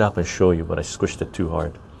going to pick it up and show you, but I squished it too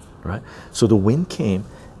hard, right? So the wind came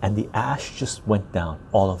and the ash just went down,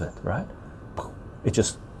 all of it, right? It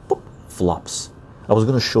just flops. I was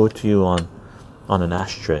going to show it to you on an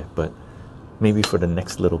ashtray, but maybe for the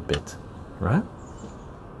next little bit, right?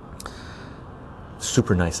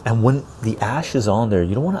 Super nice. And when the ash is on there,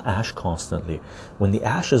 you don't want to ash constantly. When the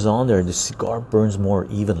ash is on there, the cigar burns more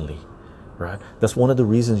evenly. Right? That's one of the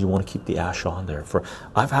reasons you want to keep the ash on there.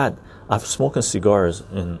 I've smoked cigars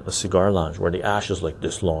in a cigar lounge where the ash is like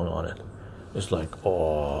this long on it. It's like,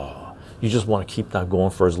 oh, you just want to keep that going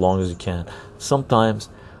for as long as you can. Sometimes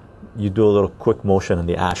you do a little quick motion and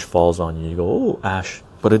the ash falls on you. You go, oh, ash,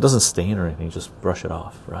 but it doesn't stain or anything. You just brush it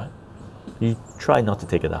off, right? You try not to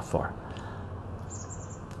take it that far.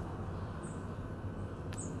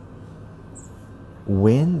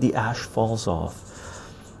 When the ash falls off,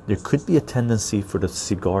 there could be a tendency for the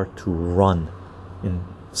cigar to run in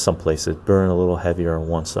some places, burn a little heavier on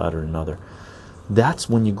one side or another. That's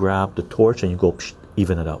when you grab the torch and you go psh,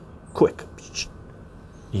 even it out quick, psh,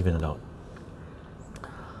 even it out.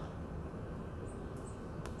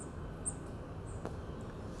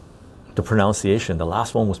 The pronunciation, the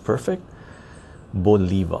last one was perfect.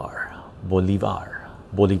 Bolivar, Bolivar,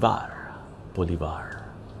 Bolivar,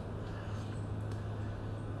 Bolivar.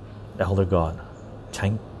 Elder God,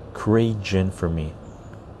 Tanqueray gin for me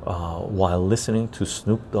while listening to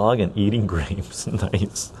Snoop Dogg and eating grapes.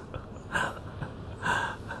 Nice.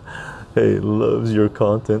 Hey, loves your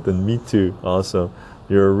content, and me too. Awesome.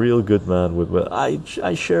 You're a real good man with what I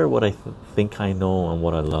share what I think I know and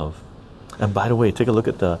what I love. And by the way, take a look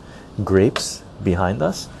at the grapes behind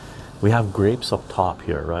us. We have grapes up top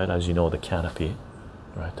here, right? As you know, the canopy.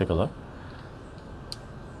 Right, take a look.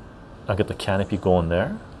 I got the canopy going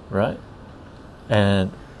there, right?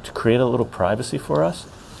 And to create a little privacy for us,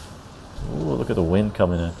 ooh, look at the wind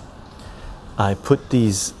coming in. I put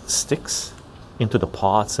these sticks into the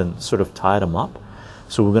pots and sort of tied them up.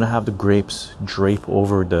 So we're gonna have the grapes drape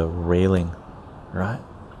over the railing, right?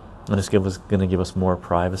 And it's gonna give us more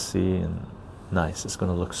privacy and nice. It's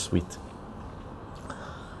gonna look sweet.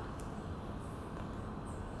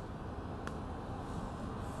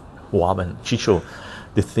 Waban, Chicho,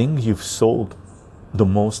 the thing you've sold the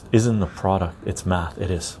most isn't the product, it's math. It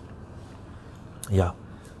is. Yeah.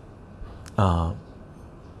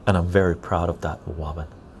 And I'm very proud of that, Waban.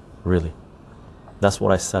 Really. That's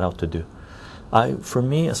what I set out to do. For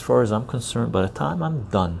me, as far as I'm concerned, by the time I'm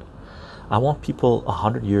done, I want people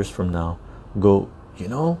 100 years from now go, you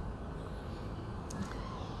know,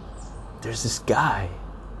 there's this guy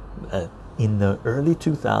in the early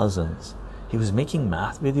 2000s. He was making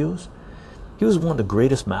math videos. He was one of the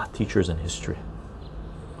greatest math teachers in history.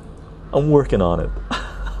 I'm working on it.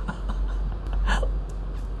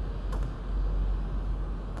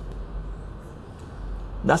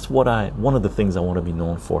 That's one of the things I want to be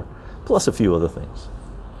known for, plus a few other things,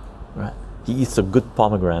 right? He eats a good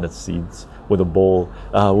pomegranate seeds with a bowl,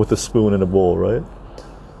 with a spoon and a bowl, right?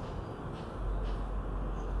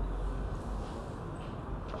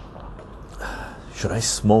 Should I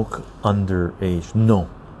smoke underage? No.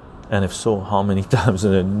 And if so, how many times?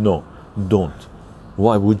 And then, no, don't.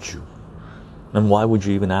 Why would you? And why would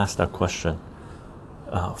you even ask that question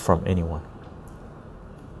from anyone?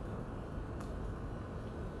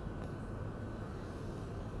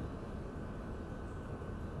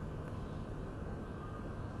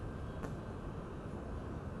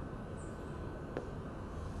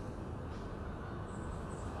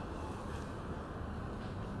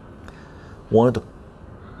 One of the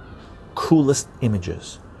coolest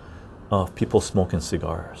images of people smoking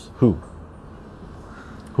cigars. Who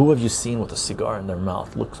have you seen with a cigar in their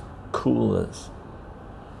mouth? Looks cool as.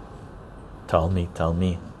 Tell me.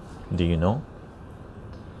 Do you know?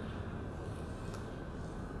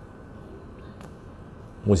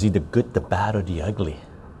 Was he the good, the bad, or the ugly?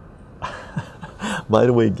 By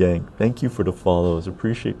the way, gang, thank you for the follows.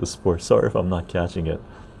 Appreciate the support. Sorry if I'm not catching it.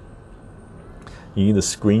 You need a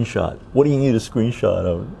screenshot. What do you need a screenshot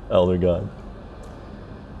of, Elder God?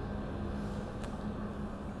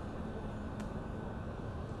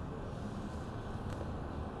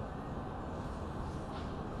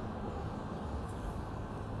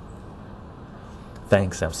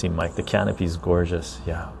 Thanks, MC Mike. The canopy is gorgeous.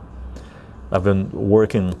 Yeah, I've been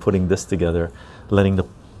working putting this together, letting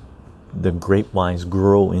the grapevines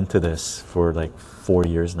grow into this for like 4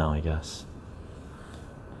 years now, I guess.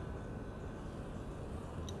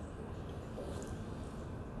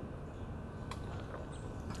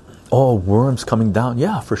 Oh, worms coming down.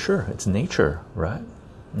 Yeah, for sure. It's nature, right?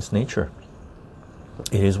 It's nature.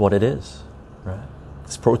 It is what it is, right?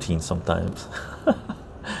 It's protein sometimes.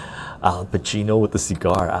 Al Pacino with the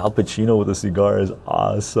cigar. Al Pacino with the cigar is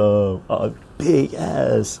awesome. A big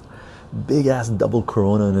ass double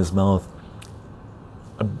Corona in his mouth.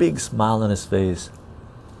 A big smile on his face.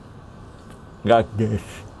 Got this,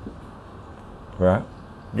 right?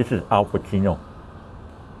 This is Al Pacino,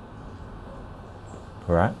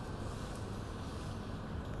 right?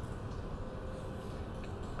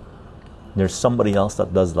 There's somebody else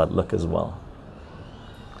that does that look as well.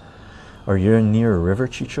 Are you near a river,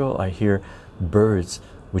 Chicho? I hear birds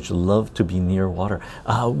which love to be near water.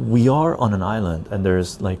 We are on an island, and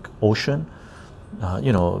there's like ocean,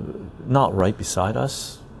 you know, not right beside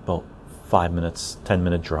us, about 5 minutes,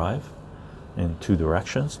 10-minute drive in 2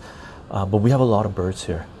 directions. But we have a lot of birds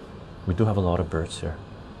here. We do have a lot of birds here.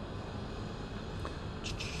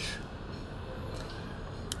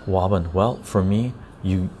 Waban, well, for me,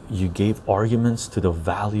 you gave arguments to the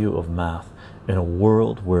value of math in a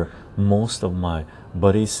world where most of my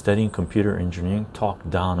buddies studying computer engineering talk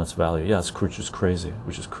down its value. Yeah, which is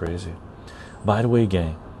crazy. By the way,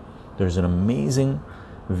 gang, there's an amazing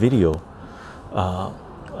video.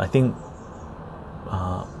 I think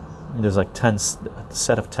there's like 10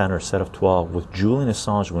 set of 10 or set of 12 with Julian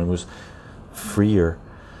Assange when it was freer,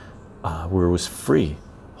 where it was free,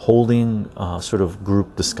 holding sort of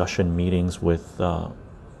group discussion meetings with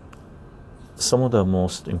some of the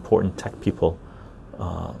most important tech people,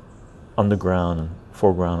 underground and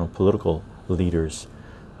foreground and political leaders,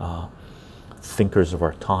 thinkers of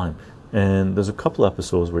our time. And there's a couple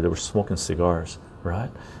episodes where they were smoking cigars,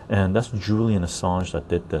 right? And that's Julian Assange that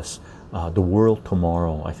did this. The World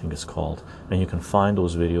Tomorrow, I think it's called, and you can find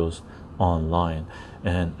those videos online.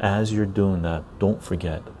 And as you're doing that, don't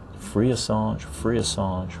forget, free Assange, free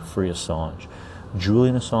Assange, free Assange.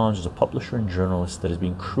 Julian Assange is a publisher and journalist that is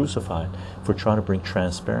being crucified for trying to bring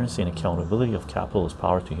transparency and accountability of capitalist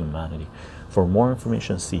power to humanity. For more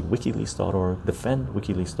information, see wikileaks.org, defend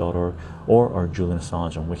wikileaks.org, or our Julian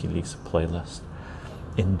Assange on WikiLeaks playlist.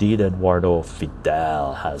 Indeed, Eduardo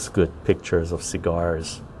Fidel has good pictures of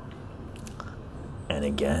cigars. And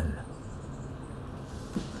again,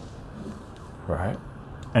 right?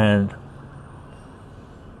 And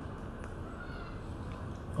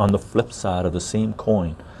on the flip side of the same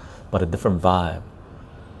coin, but a different vibe,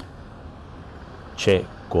 Che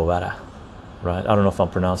Guevara, right? I don't know if I'm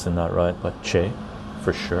pronouncing that right, but Che,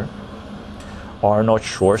 for sure. Arnold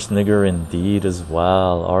Schwarzenegger indeed as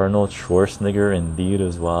well. Arnold Schwarzenegger indeed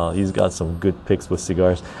as well. He's got some good picks with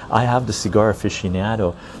cigars. I have the Cigar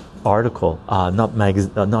Aficionado article,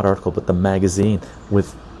 not article, but the magazine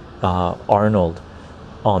with Arnold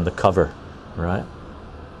on the cover, right?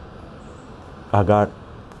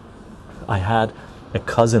 I had a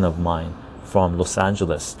cousin of mine from Los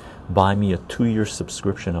Angeles buy me a 2-year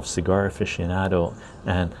subscription of Cigar Aficionado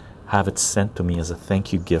and have it sent to me as a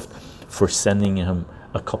thank you gift for sending him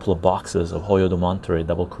a couple of boxes of Hoyo de Monterrey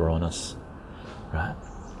double Coronas, right?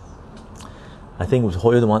 I think it was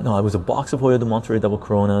it was a box of Hoyo de Monterrey double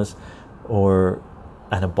Coronas,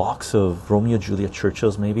 and a box of Romeo Juliet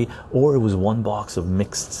Churchills maybe, or it was one box of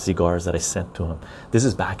mixed cigars that I sent to him. This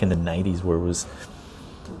is back in the 90s, where it was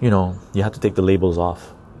you know, you have to take the labels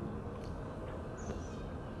off.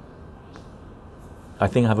 I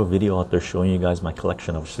think I have a video out there showing you guys my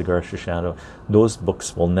collection of Cigar Shiseido. Those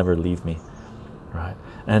books will never leave me, right?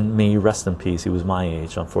 And may he rest in peace. He was my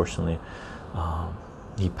age, unfortunately.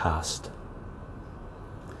 He passed.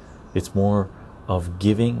 It's more of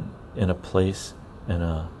giving in a place, in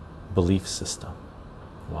a belief system,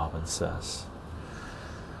 Robin says.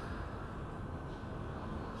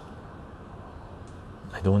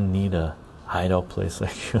 I don't need a hideout place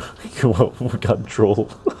like you. We got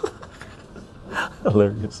trolled.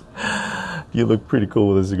 Hilarious. You look pretty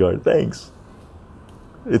cool with a cigar. Thanks.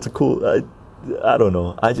 It's a cool. I don't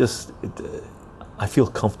know. I feel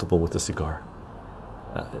comfortable with the cigar.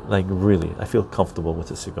 Like really, I feel comfortable with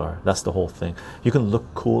the cigar. That's the whole thing. You can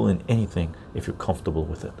look cool in anything if you're comfortable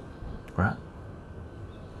with it, right?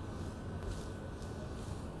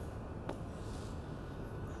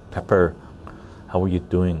 Pepper, how are you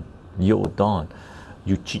doing? Yo, Don,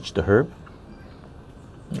 you teach the herb.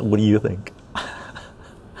 What do you think?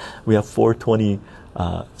 We have 420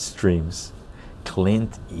 streams.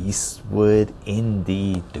 Clint Eastwood,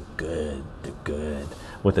 indeed, the good,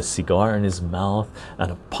 with a cigar in his mouth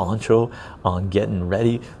and a poncho on, getting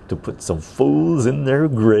ready to put some fools in their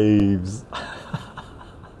graves.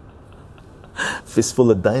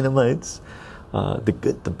 Fistful of Dynamites, the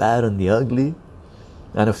good, the bad, and the ugly,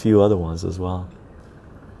 and a few other ones as well.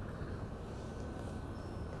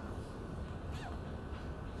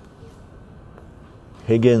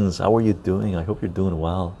 Higgins, how are you doing? I hope you're doing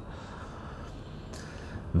well.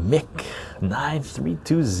 Mick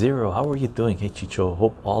 9320, how are you doing? Hey Chicho,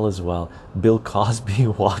 hope all is well. Bill Cosby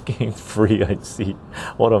walking free, I see.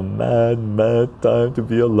 What a mad time to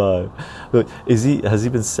be alive. Has he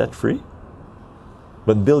been set free?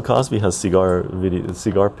 But Bill Cosby has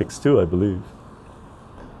cigar pics too, I believe.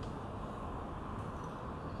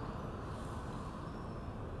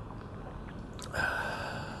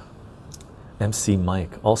 MC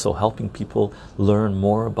Mike, also helping people learn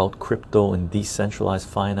more about crypto and decentralized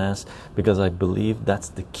finance, because I believe that's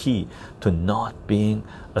the key to not being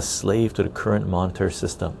a slave to the current monetary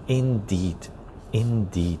system. Indeed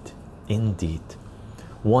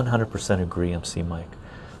 100% agree, MC Mike.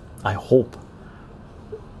 I hope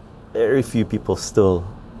very few people still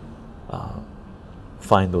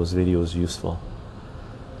find those videos useful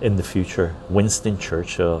in the future. Winston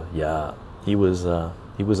Churchill, yeah, he was a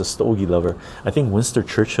stogie lover. I think Winston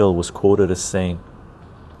Churchill was quoted as saying,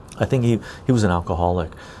 I think he was an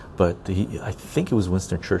alcoholic, but I think it was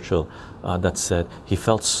Winston Churchill that said he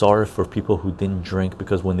felt sorry for people who didn't drink,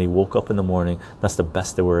 because when they woke up in the morning, that's the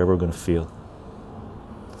best they were ever going to feel.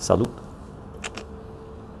 Salute.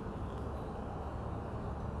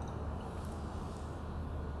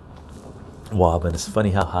 Wow, but it's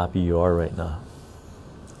funny how happy you are right now.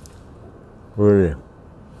 Really.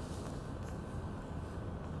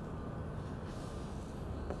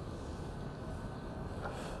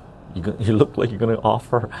 You look like you're gonna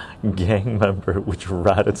offer gang member which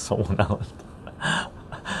ratted someone out.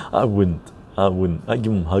 I wouldn't. I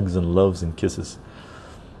give them hugs and loves and kisses.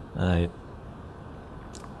 I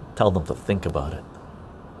tell them to think about it.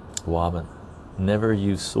 Wobbin, never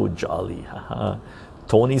you so jolly. Haha.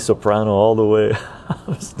 Tony Soprano all the way.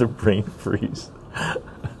 Mr. Brain Freeze.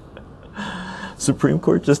 Supreme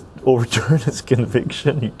Court just overturned his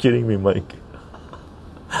conviction. You kidding me, Mike?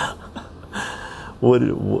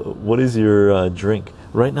 What is your drink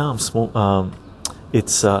right now? I'm smoking.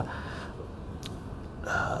 It's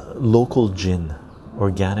local gin,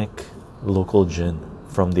 organic local gin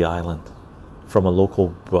from the island, from a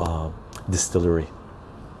local distillery.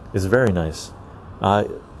 It's very nice. I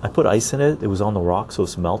put ice in it. It was on the rock, so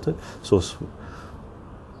it's melted. So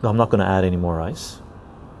I'm not going to add any more ice.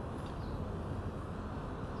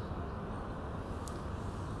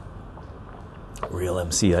 Real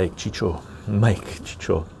MC Ike Chicho. Mike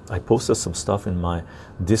Chicho, I posted some stuff in my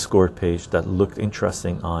Discord page that looked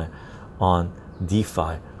interesting on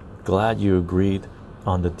DeFi. Glad you agreed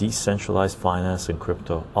on the decentralized finance and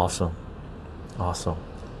crypto. Awesome.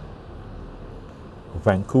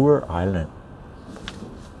 Vancouver Island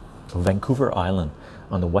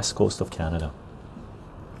on the west coast of Canada.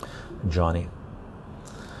 Johnny,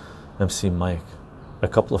 MC Mike, a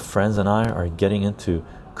couple of friends and I are getting into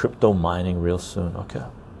crypto mining real soon. Okay.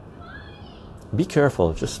 Be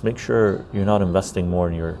careful, just make sure you're not investing more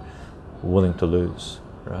than you're willing to lose,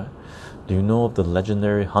 right? Do you know of the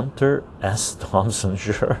legendary Hunter S. Thompson?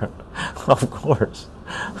 Sure, of course.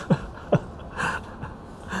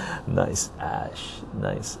 Nice ash.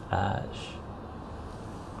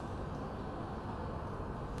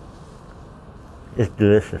 It's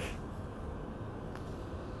delicious.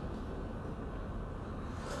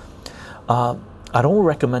 I don't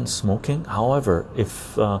recommend smoking. However,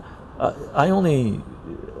 if I only,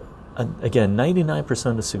 again, 99%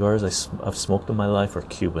 of the cigars I've smoked in my life are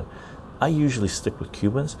Cuban. I usually stick with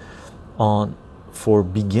Cubans. For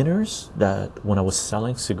beginners, that when I was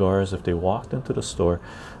selling cigars, if they walked into the store,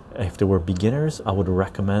 if they were beginners, I would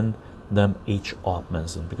recommend them H.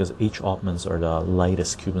 Oppmans, because H. Oppmans are the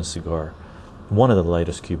lightest Cuban cigar, one of the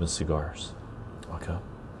lightest Cuban cigars. Okay.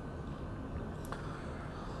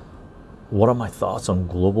 What are my thoughts on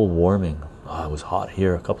global warming? Oh, it was hot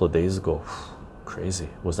here a couple of days ago. Crazy.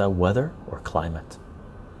 Was that weather or climate?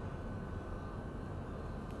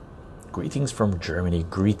 Greetings from Germany.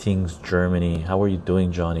 Greetings, Germany. How are you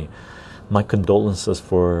doing, Johnny? My condolences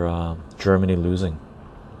for Germany losing.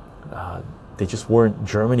 They just weren't.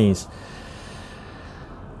 Germany's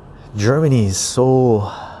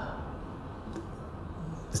so,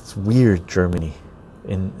 it's weird. Germany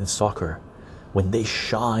in soccer, when they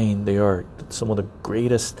shine, they are some of the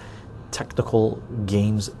greatest technical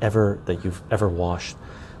games ever that you've ever watched.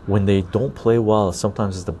 When they don't play well,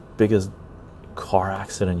 sometimes it's the biggest car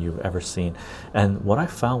accident you've ever seen. And what I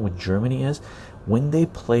found with Germany is, when they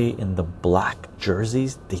play in the black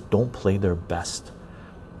jerseys, they don't play their best,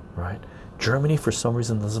 right? Germany for some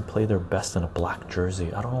reason doesn't play their best in a black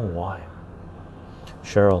jersey. I don't know why.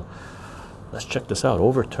 Cheryl, let's check this out.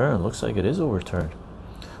 Overturned. Looks like it is overturned.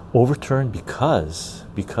 Overturned because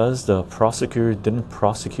the prosecutor didn't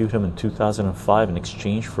prosecute him in 2005 in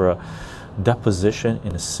exchange for a deposition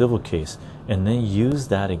in a civil case, and then used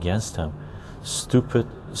that against him. Stupid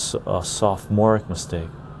sophomoric mistake.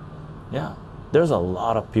 Yeah, there's a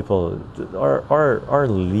lot of people. Our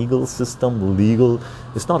legal system,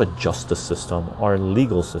 it's not a justice system. Our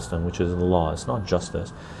legal system, which is law, it's not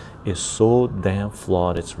justice, is so damn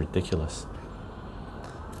flawed, it's ridiculous.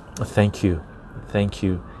 Thank you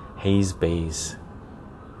Hayes Bays.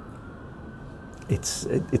 It's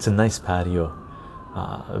a nice patio.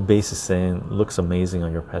 Base is saying looks amazing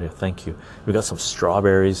on your patio. Thank you. We got some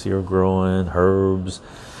strawberries here growing, herbs,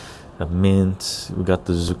 mint. We got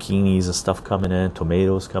the zucchinis and stuff coming in,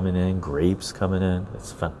 tomatoes coming in, grapes coming in.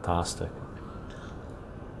 It's fantastic.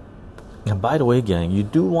 And by the way, gang, you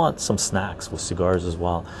do want some snacks with cigars as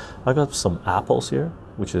well. I got some apples here,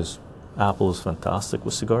 which is, apple is fantastic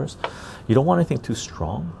with cigars. You don't want anything too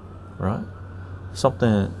strong, right?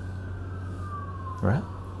 Something, right?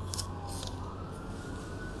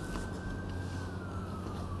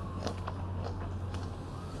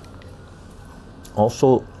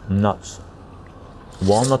 Also, nuts.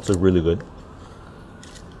 Walnuts are really good.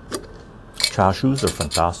 Cashews are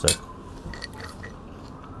fantastic.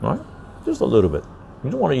 Right? Just a little bit.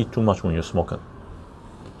 You don't want to eat too much when you're smoking.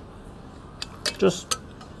 Just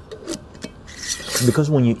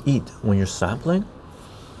because when you eat, when you're sampling,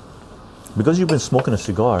 because you've been smoking a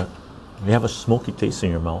cigar, you have a smoky taste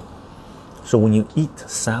in your mouth. So when you eat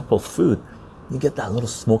sample food, you get that little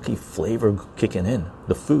smoky flavor kicking in,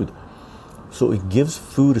 the food. So it gives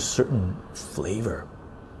food a certain flavor,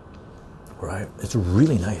 right? It's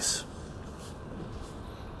really nice.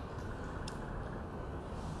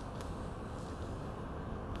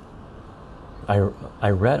 I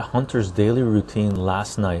read Hunter's daily routine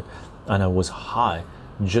last night, and I was high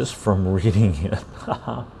just from reading it.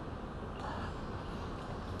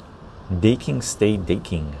 Daking, stay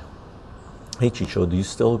daking. Hey Chicho, do you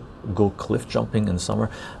still go cliff jumping in summer?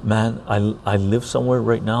 Man, I live somewhere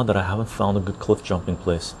right now that I haven't found a good cliff jumping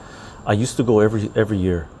place. I used to go every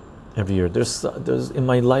year. There's in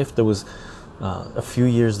my life there was a few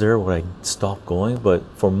years there where I stopped going, but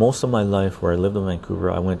for most of my life where I lived in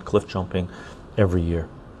Vancouver, I went cliff jumping every year,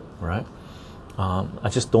 right? I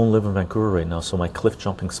just don't live in Vancouver right now, so my cliff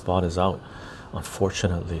jumping spot is out,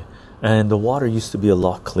 unfortunately. And the water used to be a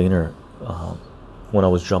lot cleaner. When I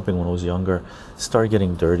was jumping when I was younger, it started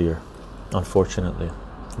getting dirtier, unfortunately.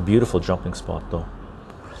 Beautiful jumping spot though.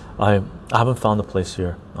 I haven't found a place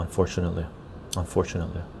here, unfortunately.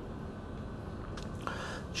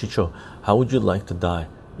 Chicho, how would you like to die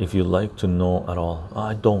if you like to know at all?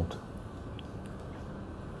 I don't.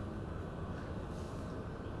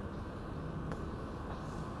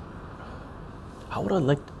 How would I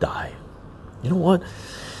like to die? You know what?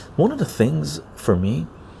 One of the things for me,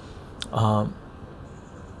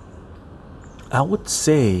 I would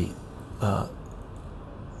say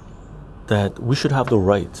that we should have the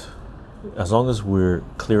right, as long as we're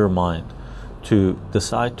clear of mind, to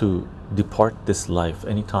decide to depart this life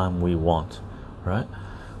anytime we want, right?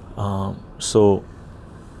 So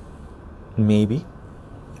maybe,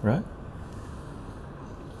 right?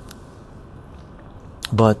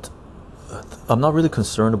 But I'm not really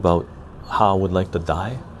concerned about how I would like to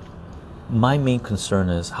die, my main concern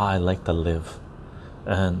is how I like to live,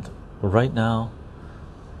 and right now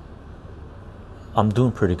I'm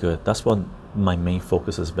doing pretty good. That's what my main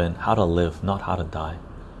focus has been: how to live, not how to die.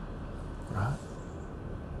 Right?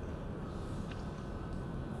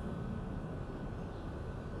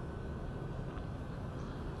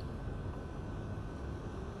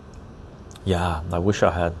 Yeah, I wish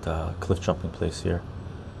I had cliff jumping place here.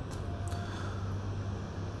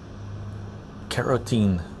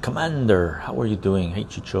 Carotene Commander, how are you doing? Hey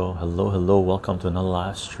Chicho, hello, hello, welcome to another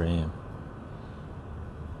live stream.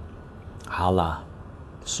 Hala,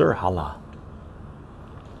 Sir Hala,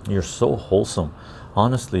 you're so wholesome.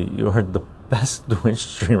 Honestly, you are the best Twitch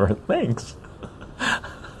streamer. Thanks.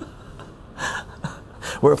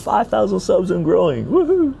 We're 5,000 subs and growing.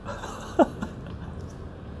 Woohoo!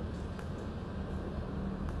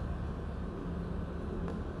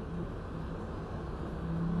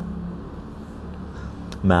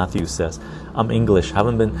 Matthew says, I'm English,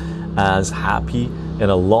 haven't been as happy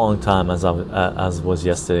in a long time as was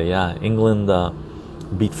yesterday. Yeah, England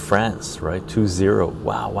beat France, right? 2-0.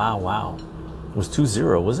 Wow, wow, wow. It was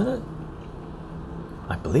 2-0, wasn't it?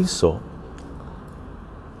 I believe so.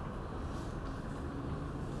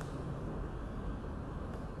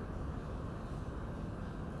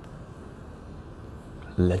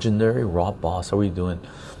 Legendary Rob Boss, how are you doing?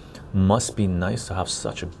 Must be nice to have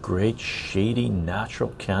such a great shady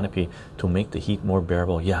natural canopy to make the heat more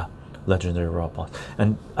bearable. Yeah, legendary raw boss.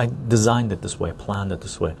 And I designed it this way, planned it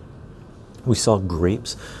this way. We saw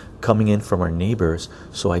grapes coming in from our neighbors,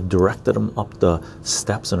 so I directed them up the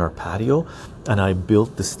steps in our patio, and I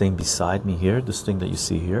built this thing beside me here, this thing that you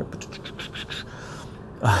see here.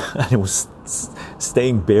 And it was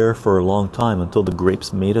staying bare for a long time until the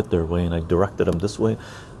grapes made it their way, and I directed them this way,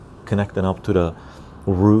 connecting up to the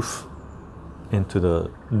roof into the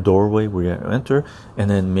doorway where you enter, and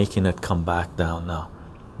then making it come back down now,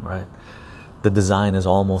 right? The design is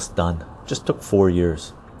almost done. Just took 4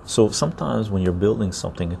 years. So sometimes when you're building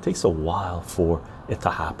something, it takes a while for it to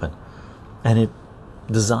happen, and it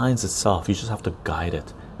designs itself. You just have to guide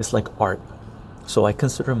it. It's like art. So I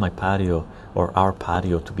consider my patio, or our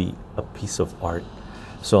patio, to be a piece of art.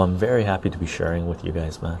 So I'm very happy to be sharing with you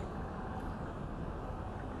guys, man.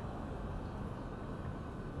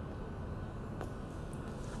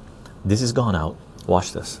 This has gone out.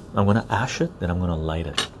 Watch this. I'm going to ash it, then I'm going to light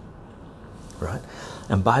it. Right?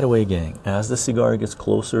 And by the way, gang, as the cigar gets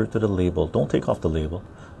closer to the label, don't take off the label.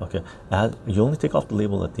 Okay? You only take off the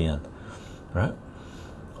label at the end. Right?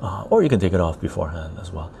 Or you can take it off beforehand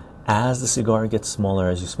as well. As the cigar gets smaller,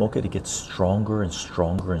 as you smoke it, it gets stronger and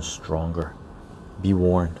stronger and stronger. Be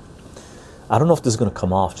warned. I don't know if this is going to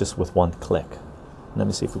come off just with one click. Let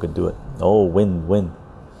me see if we can do it. Oh, wind.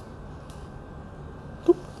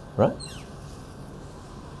 Right?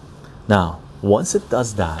 Now, once it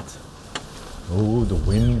does that, oh, the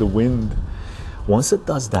wind. Once it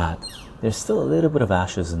does that, there's still a little bit of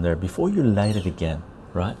ashes in there. Before you light it again,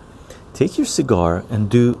 right? Take your cigar and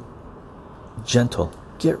do gentle.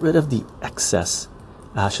 Get rid of the excess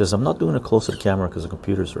ashes. I'm not doing it close to the camera because the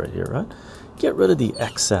computer's right here, right? Get rid of the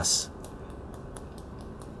excess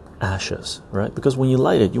ashes, right? Because when you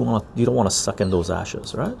light it, you don't want to suck in those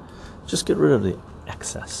ashes, right? Just get rid of the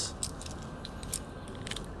excess.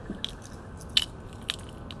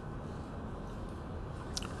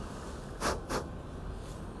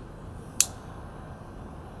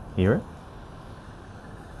 Hear it?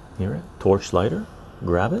 Hear it? Torch lighter.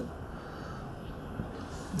 Grab it.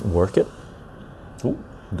 Work it. Ooh,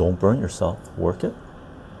 don't burn yourself. Work it.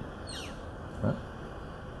 Right?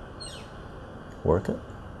 Work it.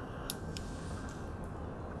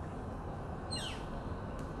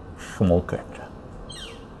 Smoke it.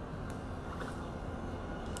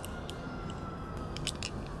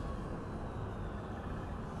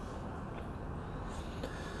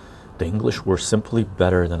 The English were simply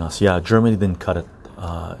better than us. Yeah, Germany didn't cut it.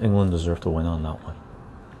 England deserved to win on that one.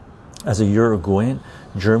 As a Uruguayan,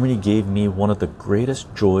 Germany gave me one of the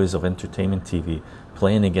greatest joys of entertainment TV,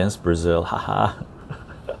 playing against Brazil. Haha.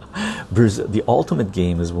 Brazil, the ultimate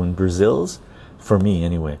game is when Brazil's, for me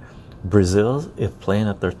anyway, Brazil is playing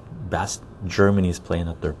at their best, Germany's playing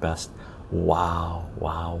at their best. Wow,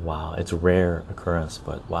 wow, wow. It's a rare occurrence,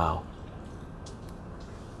 but wow.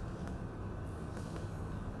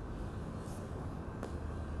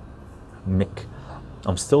 Mick,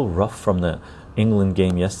 I'm still rough from the England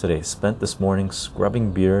game yesterday. Spent this morning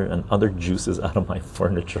scrubbing beer and other juices out of my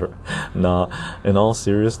furniture. Nah, in all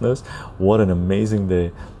seriousness, what an amazing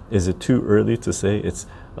day. Is it too early to say it's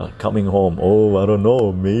coming home? Oh, I don't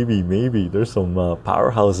know. Maybe there's some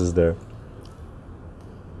powerhouses there.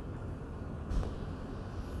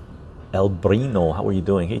 El Brino, how are you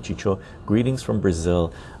doing? Hey Chicho, greetings from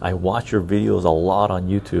Brazil. I watch your videos a lot on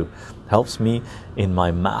YouTube. Helps me in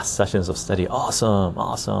my mass sessions of study. Awesome,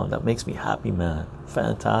 awesome. That makes me happy, man.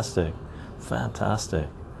 Fantastic, fantastic.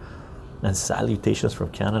 And salutations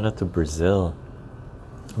from Canada to Brazil.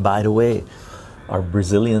 By the way, our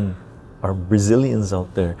Brazilians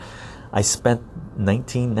out there, I spent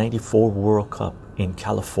 1994 World Cup in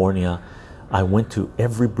California. I went to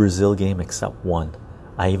every Brazil game except one.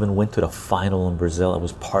 I even went to the final in Brazil. I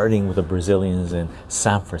was partying with the Brazilians in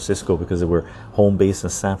San Francisco because they were home base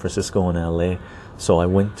in San Francisco and LA. So I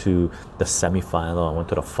went to the semifinal, I went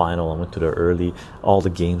to the final, I went to the early, all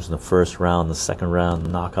the games in the first round, the second round, the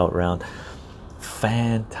knockout round.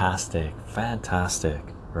 Fantastic, fantastic,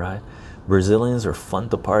 right? Brazilians are fun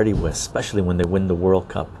to party with, especially when they win the World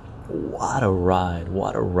Cup. What a ride,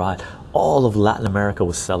 what a ride. All of Latin America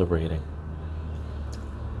was celebrating.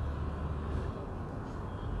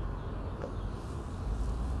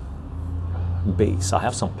 Base. I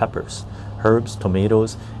have some peppers, herbs,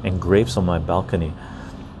 tomatoes, and grapes on my balcony.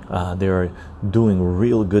 They are doing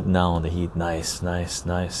real good now in the heat. Nice, nice,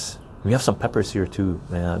 nice. We have some peppers here too,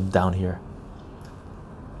 down here.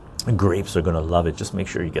 And grapes are gonna love it. Just make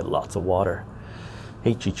sure you get lots of water.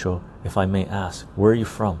 Hey Chicho, if I may ask, where are you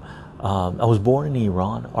from? I was born in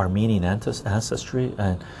Iran, Armenian ancestry,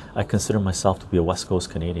 and I consider myself to be a West Coast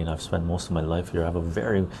Canadian. I've spent most of my life here. I have a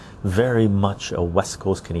very, very much a West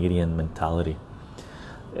Coast Canadian mentality.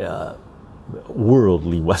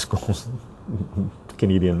 Worldly West Coast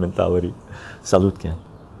Canadian mentality. Salute, Ken.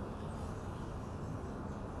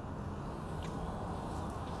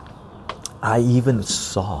 I even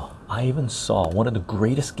saw one of the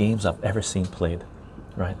greatest games I've ever seen played,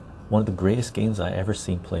 right? One of the greatest games I ever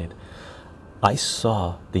seen played. I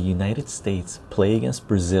saw the United States play against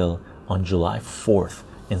Brazil on July 4th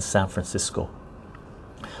in San Francisco.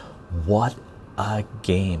 What a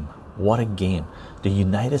game. What a game. The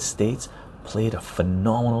United States played a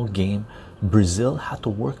phenomenal game. Brazil had to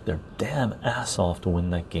work their damn ass off to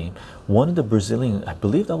win that game. One of the Brazilian, I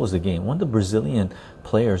believe that was the game, one of the Brazilian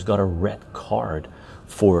players got a red card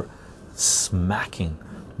for smacking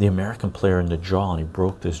the American player in the jaw, and he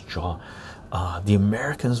broke his jaw. The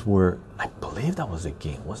Americans were, I believe that was the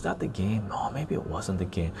game. Was that the game? No, maybe it wasn't the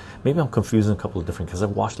game. Maybe I'm confusing a couple of different, because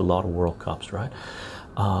I've watched a lot of World Cups, right?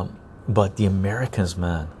 But the Americans,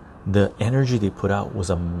 man, the energy they put out was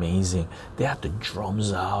amazing. They had the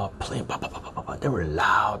drums out, playing, they were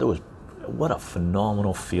loud. There was, what a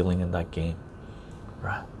phenomenal feeling in that game,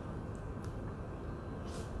 right?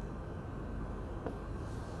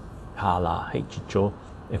 Hala, hey Chicho,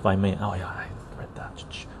 if I may. Oh yeah, I read that.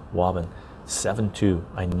 Wobbin, 7-2.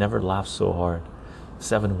 I never laughed so hard.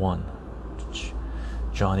 7-1.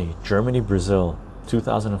 Johnny, Germany, Brazil,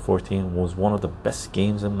 2014 was one of the best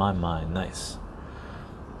games in my mind. Nice.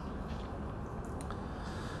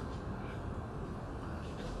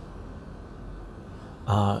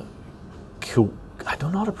 I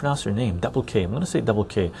don't know how to pronounce your name. Double K. I'm going to say Double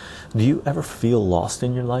K. Do you ever feel lost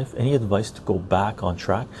in your life? Any advice to go back on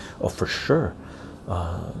track? Oh, for sure.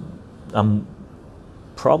 I'm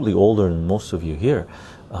probably older than most of you here.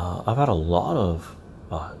 I've had a lot of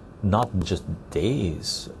not just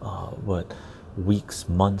days, but weeks,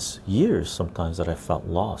 months, years sometimes that I felt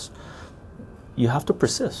lost. You have to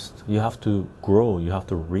persist. You have to grow. You have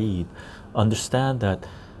to read. Understand that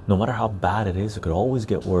no matter how bad it is, it could always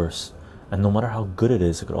get worse. And no matter how good it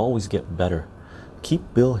is, it could always get better.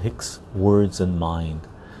 Keep Bill Hicks' words in mind.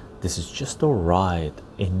 This is just a ride.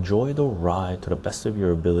 Enjoy the ride to the best of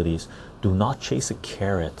your abilities. Do not chase a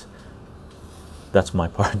carrot. That's my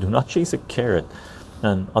part. Do not chase a carrot,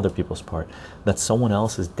 and other people's part, that someone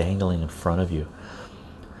else is dangling in front of you.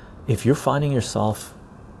 If you're finding yourself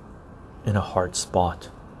in a hard spot,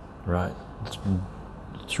 right,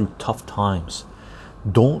 through tough times,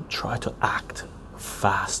 don't try to act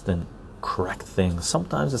fast and correct things.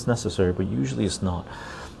 Sometimes it's necessary, but usually it's not.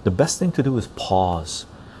 The best thing to do is pause,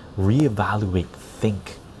 reevaluate,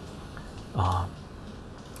 think.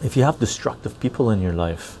 If you have destructive people in your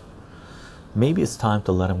life, maybe it's time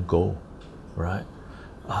to let them go, right?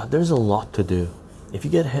 There's a lot to do. If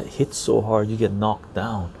you get hit so hard, you get knocked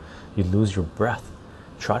down, you lose your breath.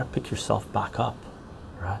 Try to pick yourself back up,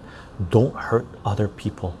 right? Don't hurt other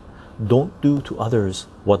people. Don't do to others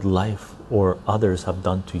what life or others have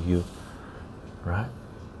done to you, right?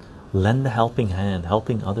 Lend a helping hand.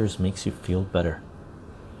 Helping others makes you feel better.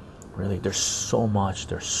 Really, there's so much.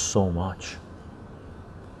 There's so much.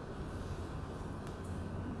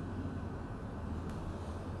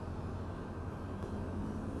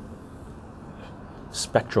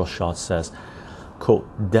 Spectral Shot says,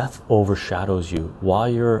 Quote, death overshadows you. While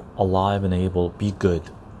you're alive and able, be good.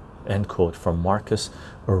 End quote, from Marcus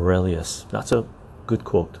Aurelius. That's a good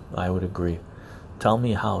quote, I would agree. Tell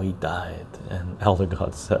me how he died. And Elder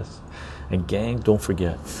God says, and gang, don't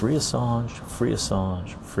forget, free Assange, free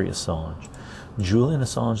Assange, free Assange. Julian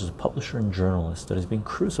Assange is a publisher and journalist that is being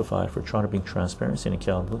crucified for trying to bring transparency and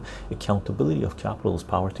accountability of capital's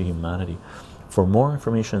power to humanity. For more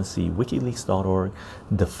information, see wikileaks.org,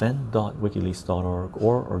 defend.wikileaks.org,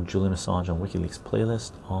 or Julian Assange on WikiLeaks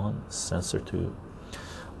playlist on CensorTube.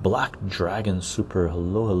 Black Dragon Super,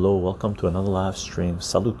 hello, hello, welcome to another live stream.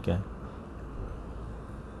 Salute, gang.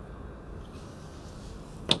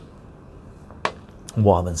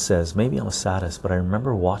 Wabin says, maybe I'm a sadist, but I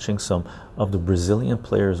remember watching some of the Brazilian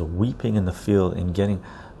players weeping in the field and getting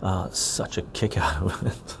such a kick out of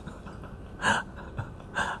it.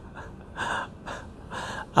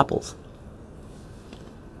 Apples.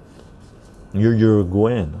 You're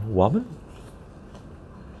Uruguayan, Wabin?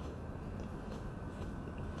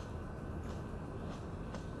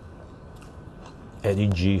 Eddie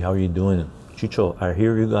G, how are you doing? Chicho, I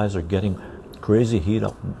hear you guys are getting crazy heat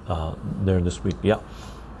up there this week. Yeah,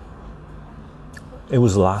 it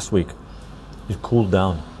was last week. It cooled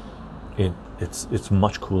down. It's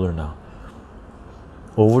much cooler now.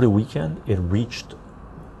 Over the weekend, it reached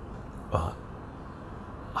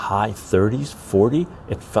high 30s, 40.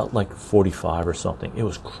 It felt like 45 or something. It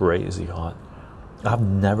was crazy hot. I've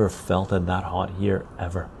never felt it that hot here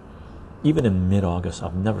ever. Even in mid-August,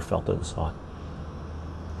 I've never felt it this hot.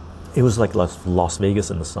 It was like Las Vegas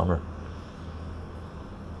in the summer.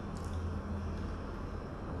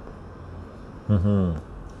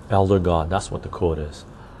 Elder God, that's what the quote is.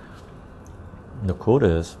 The quote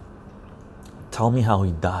is, tell me how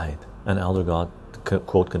he died. And Elder God, the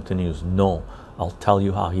quote continues, no, I'll tell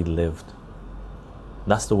you how he lived.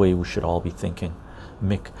 That's the way we should all be thinking.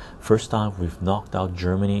 Mick, first time we've knocked out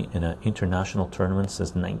Germany in an international tournament since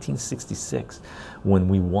 1966 when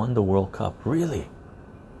we won the World Cup. Really?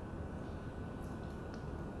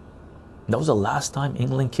 That was the last time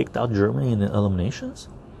England kicked out Germany in the eliminations?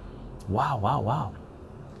 Wow, wow, wow.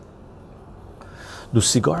 Do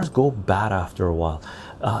cigars go bad after a while?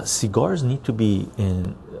 Cigars need to be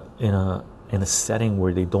in a setting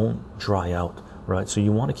where they don't dry out, right? So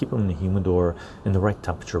you want to keep them in the humidor, in the right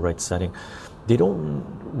temperature, right setting. They don't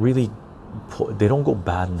go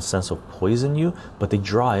bad in the sense of poison you, but they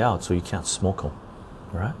dry out so you can't smoke them,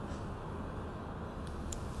 right?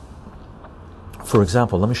 For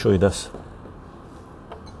example, let me show you this.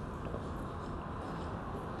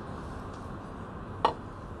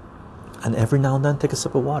 And every now and then take a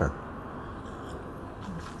sip of water.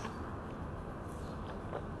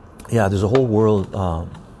 Yeah, there's a whole world,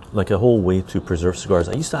 like a whole way to preserve cigars.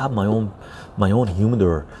 I used to have my own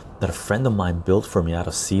humidor that a friend of mine built for me out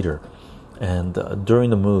of cedar, and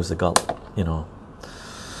during the moves, I got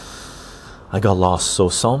lost. So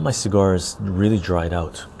some of my cigars really dried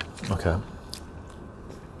out. Okay.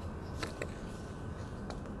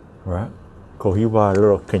 Right. Cohiba, a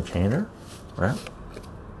little container, right?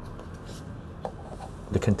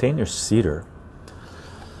 The container's cedar,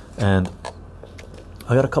 and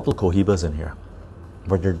I got a couple of Cohibas in here,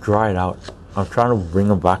 but they're dried out. I'm trying to bring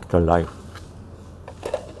them back to life,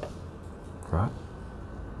 right?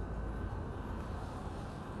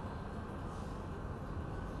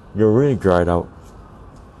 You're really dried out.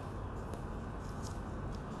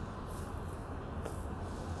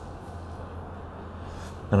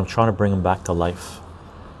 And I'm trying to bring them back to life,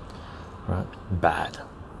 right? Bad.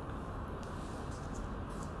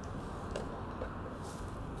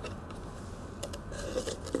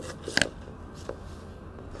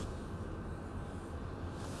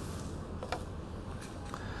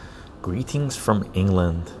 Greetings from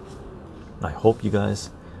England. I hope you guys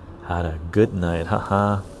had a good night.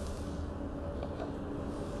 Haha.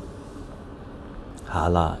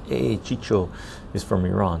 Hala. Hey, Chicho is from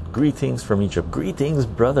Iran. Greetings from Egypt. Greetings,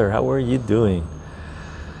 brother. How are you doing?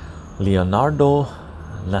 Leonardo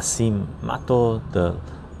Nascimento de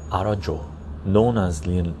Arajo, known as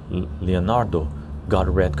Leonardo, got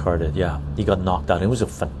red carded. Yeah, he got knocked out. He was a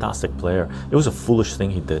fantastic player. It was a foolish thing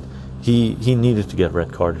he did. He needed to get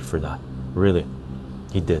red carded for that. Really,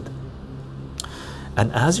 he did.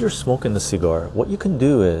 And as you're smoking the cigar, what you can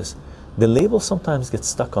do is, the label sometimes gets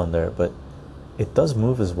stuck on there, but it does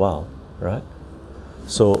move as well, right?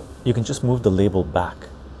 So you can just move the label back,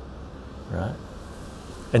 right?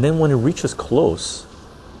 And then when it reaches close,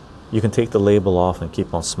 you can take the label off and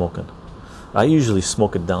keep on smoking. I usually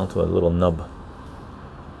smoke it down to a little nub.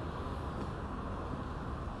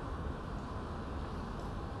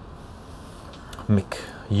 Mick,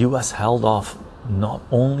 US held off not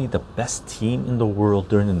only the best team in the world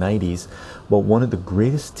during the 90s, but one of the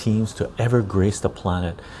greatest teams to ever grace the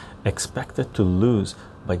planet. Expected to lose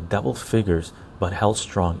by double figures, but held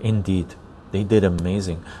strong. Indeed, they did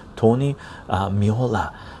amazing. Tony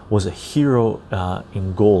Miola was a hero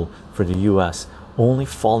in goal for the US, only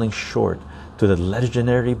falling short to the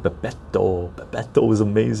legendary Bebeto. Bebeto was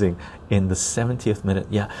amazing in the 70th minute.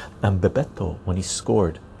 Yeah, and Bebeto, when he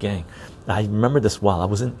scored, gang, I remember this well.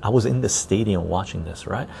 I was in the stadium watching this,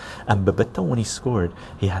 right? And Bebeto, when he scored,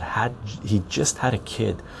 he just had a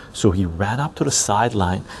kid, so he ran up to the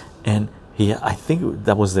sideline, and I think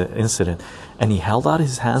that was the incident, and he held out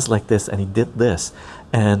his hands like this, and he did this,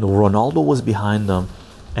 and Ronaldo was behind them,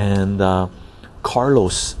 and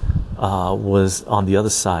Carlos was on the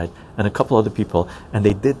other side, and a couple other people, and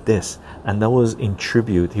they did this, and that was in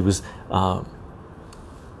tribute. He was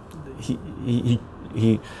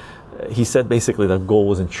he said basically that goal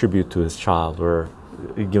was in tribute to his child, or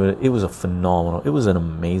it was it was an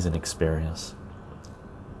amazing experience.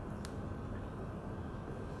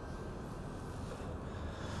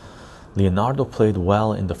 Leonardo played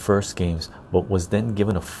well in the first games, but was then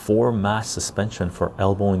given a 4-match suspension for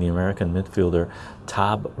elbowing the American midfielder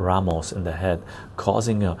Tab Ramos in the head,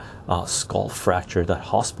 causing a skull fracture that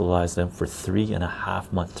hospitalized him for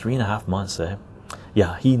 3.5 months. 3.5 months, eh?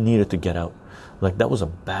 Yeah, he needed to get out. Like, that was a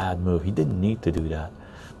bad move. He didn't need to do that.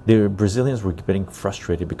 The Brazilians were getting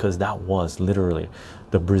frustrated because that was literally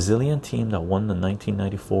the Brazilian team that won the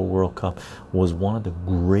 1994 World Cup was one of the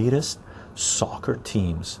greatest soccer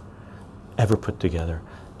teams ever put together.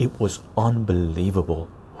 It was unbelievable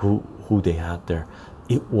who they had there.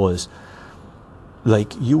 It was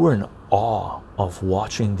like you were in awe of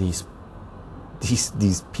watching these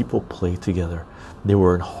people play together. They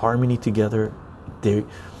were in harmony together. They,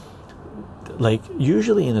 like,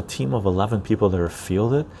 usually in a team of 11 people that are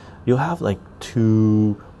fielded, you'll have like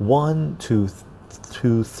 1, 2,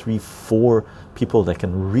 3, 4 people that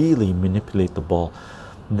can really manipulate the ball.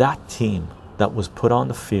 That team that was put on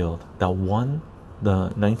the field that won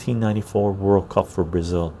the 1994 World Cup for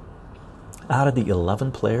Brazil, out of the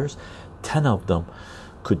 11 players, 10 of them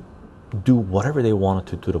could do whatever they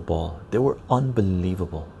wanted to the ball. They were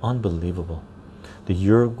unbelievable. The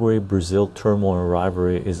Uruguay-Brazil turmoil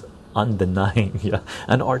rivalry is undenying. Yeah,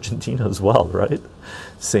 and Argentina as well, right?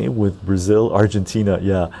 Same with Brazil, Argentina,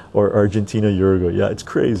 yeah, or Argentina, Uruguay. Yeah, it's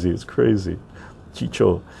crazy.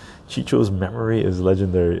 Chicho's memory is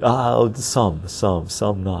legendary. Some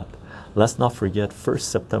not. Let's not forget 1st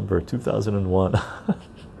September 2001.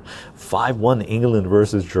 5-1 England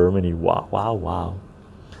versus Germany. Wow.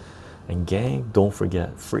 And gang, don't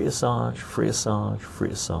forget, free Assange.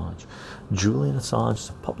 Julian Assange is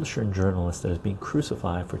a publisher and journalist that is being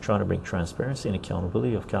crucified for trying to bring transparency and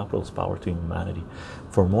accountability of capitalist power to humanity.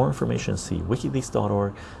 For more information, see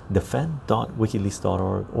wikileaks.org,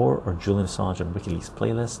 defend.wikileaks.org, or Julian Assange and WikiLeaks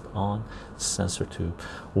playlist on CensorTube.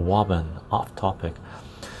 Woban, off topic.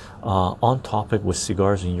 On topic with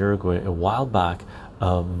cigars in Uruguay. A while back,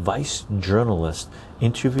 a Vice journalist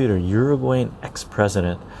interviewed a Uruguayan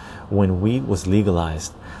ex-president when weed was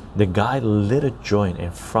legalized. The guy lit a joint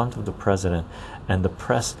in front of the president and the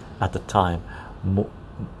press at the time.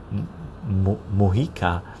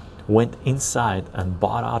 Mujica went inside and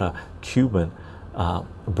brought out a Cuban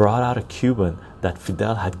that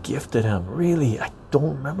Fidel had gifted him. Really, I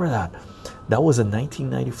don't remember that. That was in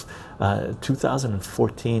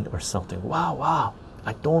 2014 or something. Wow.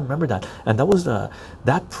 I don't remember that. And that was that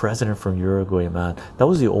president from Uruguay, man. That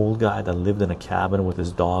was the old guy that lived in a cabin with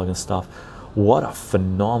his dog and stuff. What a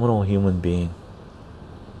phenomenal human being.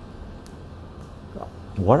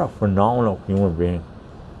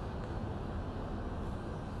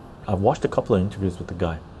 I've watched a couple of interviews with the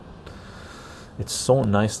guy. It's so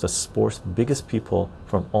nice that sports biggest people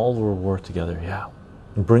from all over the world together. Yeah,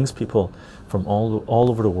 it brings people from all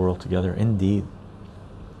over the world together. Indeed,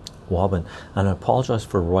 Wobbin. And I apologize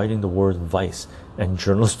for writing the word Vice and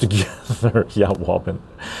journalists together. Yeah, Wobbin.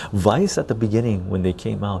 Vice at the beginning, when they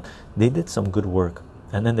came out, they did some good work,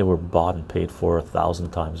 and then they were bought and paid for 1,000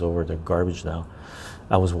 times over. They're garbage now.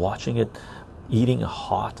 I was watching it, eating a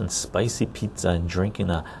hot and spicy pizza and drinking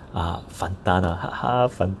a Fantana. Haha,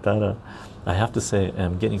 Fantana. I have to say,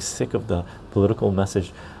 I'm getting sick of the political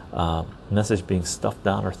message being stuffed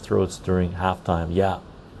down our throats during halftime. Yeah,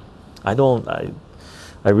 I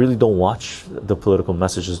really don't watch the political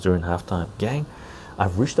messages during halftime. Gang,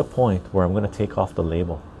 I've reached a point where I'm going to take off the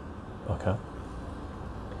label. Okay?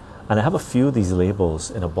 And I have a few of these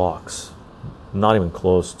labels in a box, not even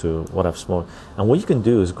close to what I've smoked. And what you can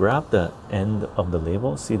do is grab the end of the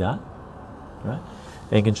label, see that? Right?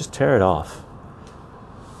 And you can just tear it off.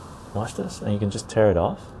 Watch this, and you can just tear it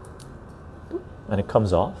off, and it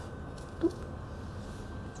comes off,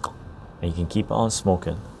 and you can keep on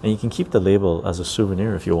smoking, and you can keep the label as a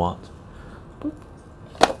souvenir if you want.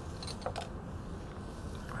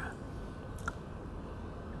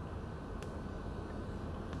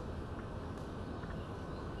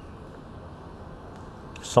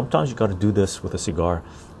 Sometimes you got to do this with a cigar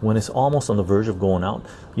when it's almost on the verge of going out.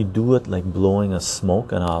 You do it like blowing a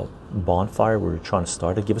smoke in a bonfire where you're trying to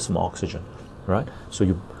start it. Give it some oxygen, right? So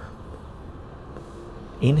you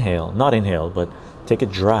inhale, not inhale, but take a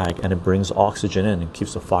drag, and it brings oxygen in and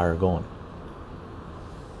keeps the fire going.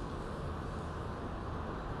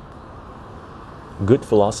 Good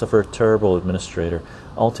philosopher, terrible administrator.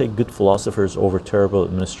 I'll take good philosophers over terrible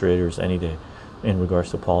administrators any day in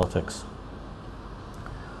regards to politics.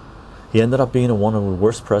 He ended up being one of the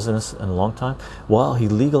worst presidents in a long time. Well, he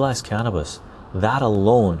legalized cannabis. That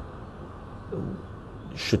alone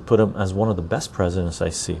should put him as one of the best presidents I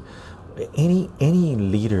see. Any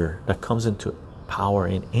leader that comes into power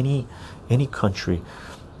in any country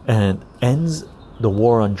and ends the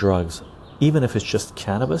war on drugs, even if it's just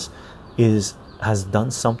cannabis, has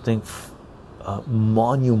done something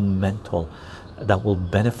monumental that will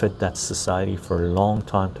benefit that society for a long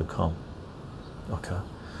time to come. Okay.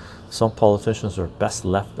 Some politicians are best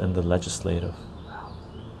left in the legislative.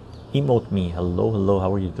 Emote me. Hello,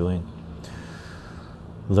 how are you doing?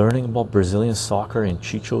 Learning about Brazilian soccer in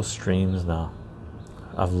Chicho streams now.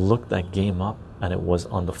 I've looked that game up, and it was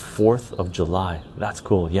on the 4th of July. That's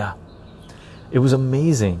cool, yeah. It was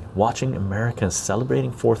amazing watching Americans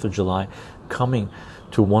celebrating 4th of July, coming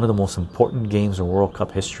to one of the most important games in World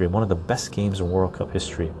Cup history, one of the best games in World Cup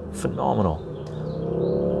history. Phenomenal.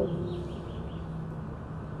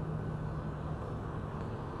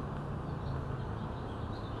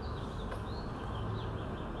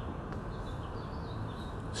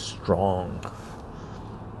 Strong.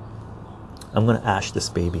 I'm gonna ash this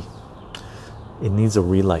baby. It needs a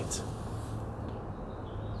relight,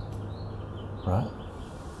 right?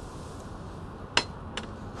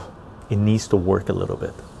 It needs to work a little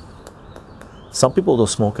bit. Some people don't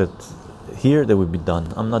smoke it here, they would be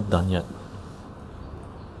done. I'm not done yet.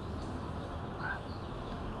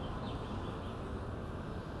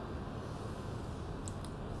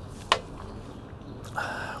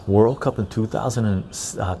 World Cup in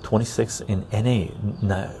 2026 in NA.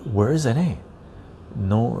 Where is NA?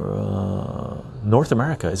 No, North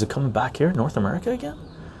America. Is it coming back here? North America again?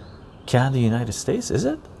 Canada, United States, is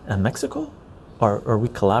it? And Mexico? Are we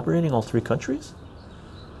collaborating, all three countries?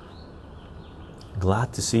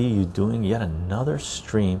 Glad to see you doing yet another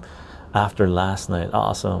stream after last night.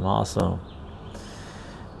 Awesome.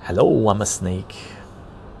 Hello, I'm a snake.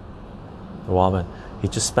 Robin, he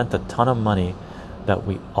just spent a ton of money that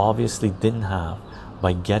we obviously didn't have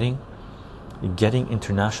by getting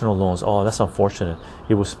international loans. Oh, that's unfortunate.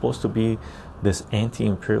 He was supposed to be this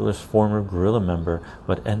anti-imperialist former guerrilla member,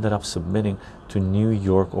 but ended up submitting to New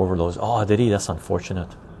York overlords. Oh, did he? That's unfortunate.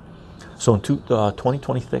 So in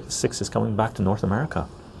 2026 is coming back to North America.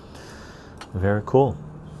 Very cool.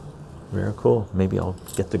 Maybe I'll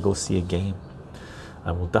get to go see a game.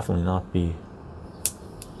 I will definitely not be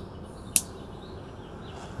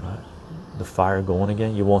the fire going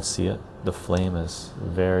again. You won't see it. The flame is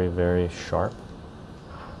very, very sharp.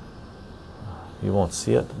 You won't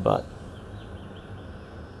see it, but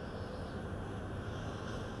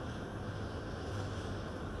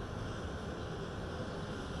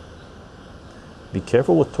be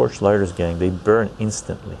careful with torch lighters, gang. They burn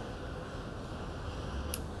instantly.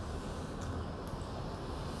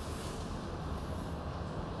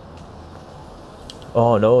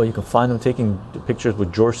 Oh no, you can find them taking pictures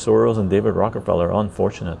with George Soros and David Rockefeller.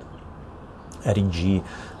 Unfortunate. Eddie G.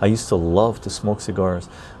 I used to love to smoke cigars,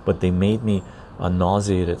 but they made me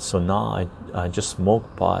nauseated. So now I just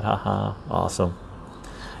smoke pot. Haha, awesome.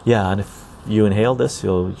 Yeah, and if you inhale this,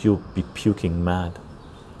 you'll be puking mad.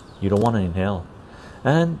 You don't want to inhale.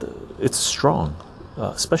 And it's strong,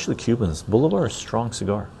 especially Cubans. Boulevard is a strong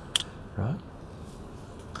cigar, right?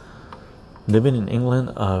 Living in England,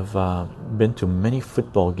 I've been to many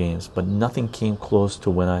football games, but nothing came close to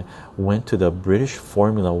when I went to the British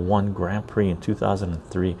Formula 1 Grand Prix in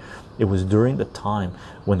 2003. It was during the time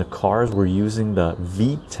when the cars were using the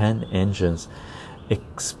V10 engines.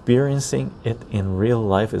 Experiencing it in real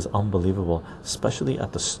life is unbelievable, especially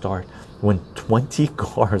at the start when 20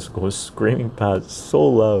 cars go screaming past so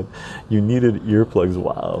loud you needed earplugs.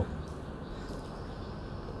 Wow.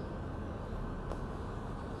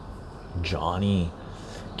 Johnny,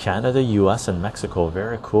 Canada, US, and Mexico.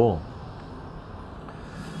 Very cool.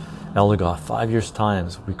 Elder God, 5 years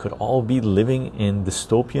times we could all be living in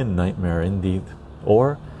dystopian nightmare indeed,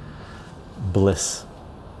 or bliss.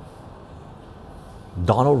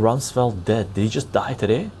 Donald Rumsfeld dead. Did he just die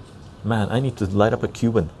today? Man, I need to light up a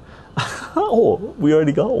Cuban. Oh, we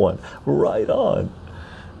already got one. Right on.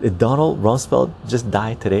 Did Donald Rumsfeld just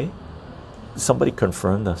die today? Somebody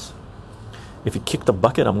confirmed this. If he kicked the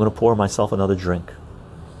bucket, I'm going to pour myself another drink.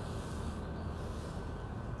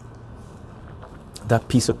 That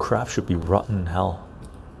piece of crap should be rotten in hell.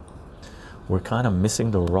 We're kind of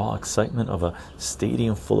missing the raw excitement of a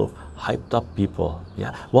stadium full of hyped up people.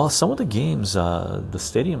 Yeah, well, some of the games, the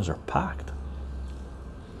stadiums are packed.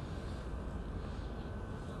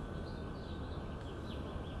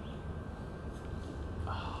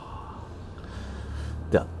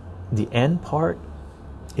 The end part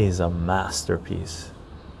is a masterpiece.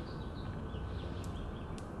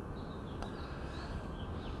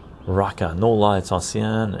 Raka, no lie, it's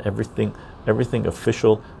ancien. Everything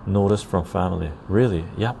official notice from family. Really?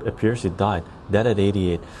 Yep, appears he died. Dead at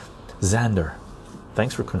 88. Xander,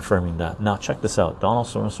 thanks for confirming that. Now check this out. Donald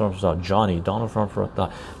Storm's out. Johnny, Donald Storm's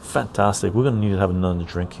out. Fantastic. We're gonna need to have another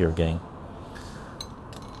drink here, gang.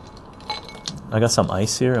 I got some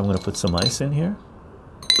ice here. I'm gonna put some ice in here.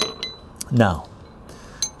 Now,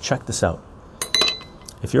 check this out.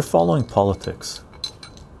 If you're following politics,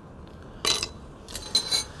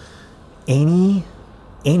 any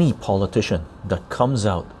politician that comes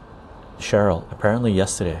out, Cheryl, apparently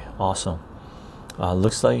yesterday, awesome.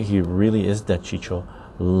 Looks like he really is that Chicho.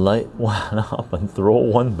 Light one up and throw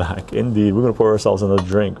one back. Indeed, we're gonna pour ourselves another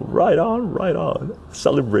drink. Right on, right on.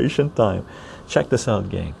 Celebration time. Check this out,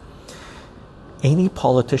 gang. Any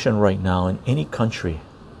politician right now in any country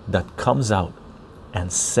that comes out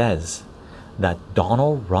and says that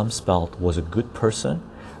Donald Rumsfeld was a good person,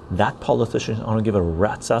 that politician, I don't give a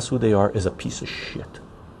rat's ass who they are, is a piece of shit,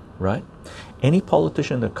 right? Any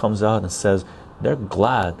politician that comes out and says they're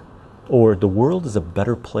glad or the world is a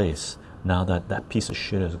better place now that that piece of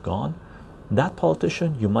shit is gone, that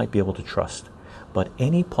politician you might be able to trust. But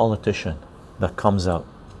any politician that comes out,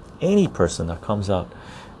 any person that comes out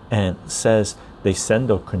and says they send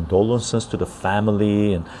their condolences to the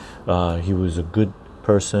family and he was a good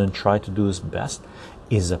person, tried to do his best,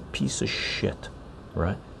 is a piece of shit,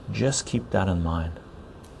 right? Just keep that in mind.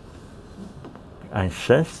 And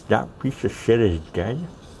since that piece of shit is dead,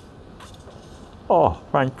 oh,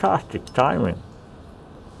 fantastic timing.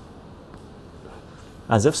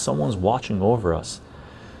 As if someone's watching over us,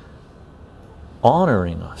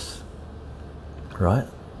 honoring us, right?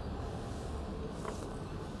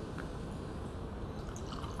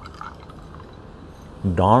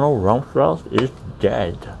 Donald Rumsfeld is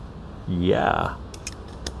dead. Yeah.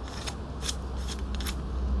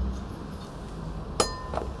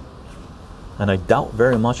 And I doubt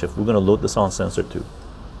very much if we're going to load this on censor too.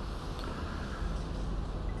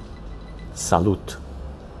 Salute.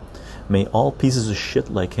 May all pieces of shit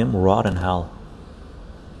like him rot in hell.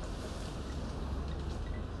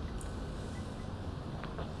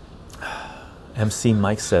 MC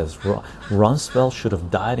Mike says Rumsfeld should have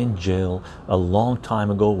died in jail a long time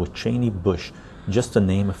ago with Cheney, Bush, just to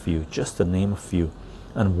name a few,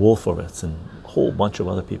 and Wolfowitz and a whole bunch of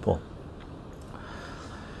other people.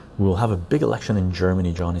 We will have a big election in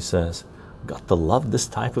Germany, Johnny says. Got to love this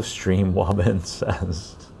type of stream, Wabin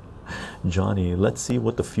says. Johnny, let's see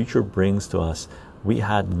what the future brings to us. We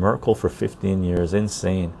had Merkel for 15 years,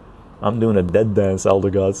 insane. I'm doing a dead dance, Elder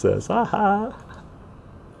God says. Haha.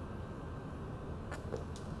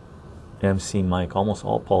 MC Mike, almost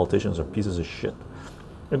all politicians are pieces of shit.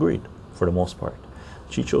 Agreed, for the most part.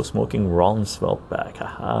 Chicho smoking Rumsfeld back.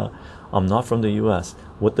 Haha. I'm not from the US.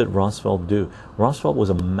 What did Rumsfeld do? Rumsfeld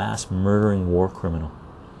was a mass murdering war criminal.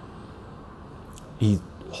 He's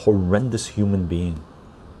a horrendous human being.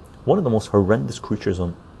 One of the most horrendous creatures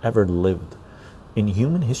on ever lived. In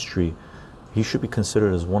human history, he should be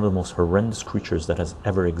considered as one of the most horrendous creatures that has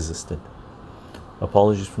ever existed.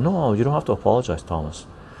 Apologies for... No, you don't have to apologize, Thomas.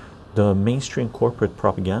 The mainstream corporate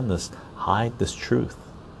propagandists hide this truth,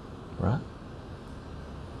 right?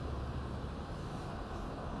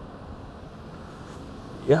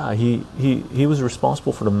 Yeah, he was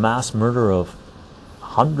responsible for the mass murder of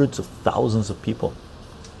hundreds of thousands of people,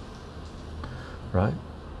 right?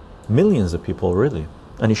 Millions of people, really.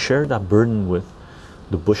 And he shared that burden with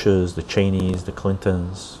the Bushes, the Cheneys, the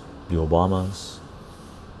Clintons, the Obamas.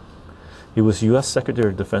 He was U.S.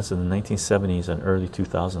 Secretary of Defense in the 1970s and early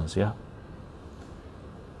 2000s, yeah.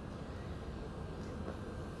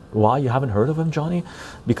 Why you haven't heard of him, Johnny?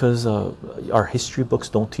 Because our history books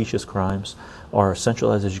don't teach us crimes. Our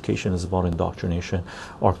centralized education is about indoctrination.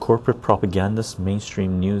 Our corporate propagandists,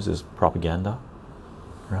 mainstream news is propaganda,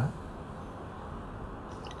 right?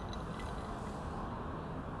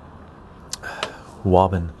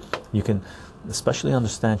 Wabin, you can especially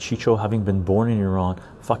understand Chicho having been born in Iran,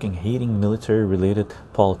 fucking hating military-related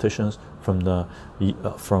politicians from the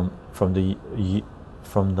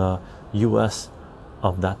U.S.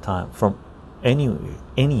 of that time, from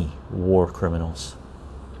any war criminals.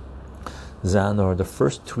 Xandor, the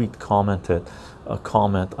first tweet commented a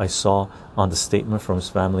comment I saw on the statement from his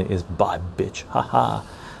family is "Bye, bitch." Haha.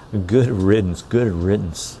 Good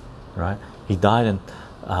riddance, right? He died in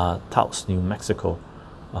Taos, New Mexico,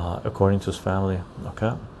 according to his family.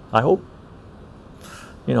 Okay, I hope,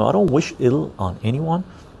 I don't wish ill on anyone,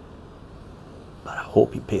 but I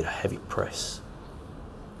hope he paid a heavy price.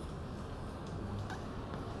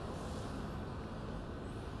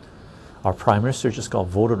 Our prime minister just got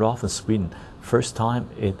voted off in Sweden. First time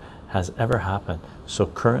it has ever happened. So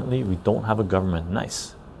currently we don't have a government.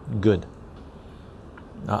 Nice, good.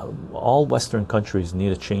 All Western countries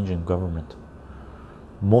need a change in government.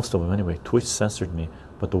 Most of them anyway. Twitch censored me,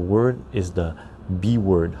 but the word is the B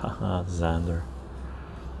word. Haha, Xander.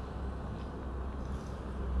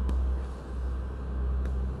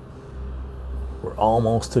 We're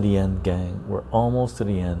almost to the end, gang. We're almost to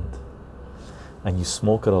the end. And you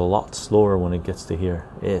smoke it a lot slower when it gets to here.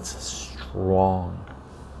 It's strong,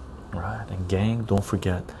 right? And gang, don't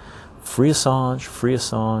forget, free Assange, free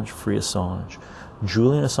Assange, free Assange.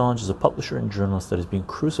 Julian Assange is a publisher and journalist that is being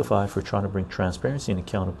crucified for trying to bring transparency and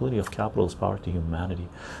accountability of capitalist power to humanity.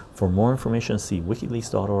 For more information, see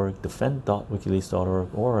wikileaks.org, defend.wikileaks.org,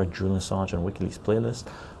 or our Julian Assange and WikiLeaks playlist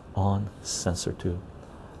on CensorTube.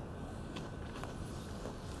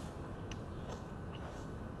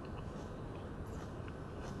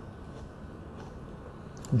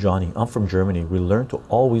 Johnny, I'm from Germany. We learn to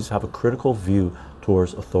always have a critical view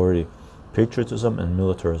towards authority, patriotism, and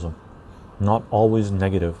militarism. Not always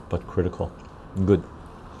negative, but critical. Good.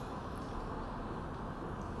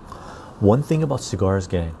 One thing about cigars,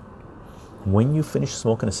 gang, when you finish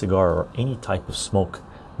smoking a cigar or any type of smoke,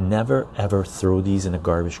 never ever throw these in a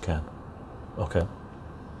garbage can. Okay?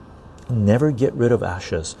 Never get rid of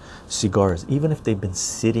ashes. Cigars, even if they've been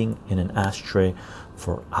sitting in an ashtray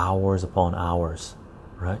for hours upon hours,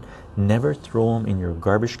 right? Never throw them in your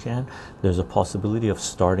garbage can. There's a possibility of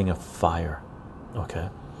starting a fire. Okay?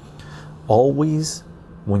 Always,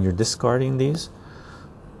 when you're discarding these,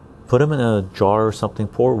 put them in a jar or something,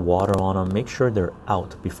 pour water on them, make sure they're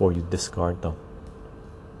out before you discard them.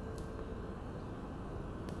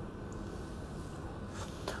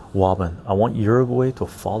 Waban, I want Uruguay to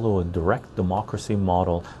follow a direct democracy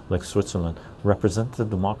model like Switzerland.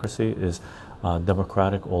 Representative democracy is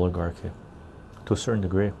democratic oligarchy to a certain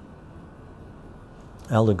degree.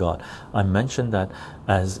 Elder God, I mentioned that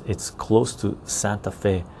as it's close to Santa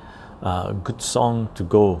Fe, good song to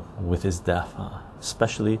go with his death,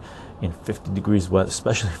 especially in 50 degrees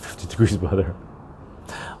weather.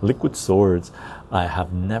 Liquid Swords, I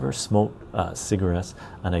have never smoked cigarettes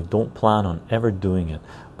and I don't plan on ever doing it,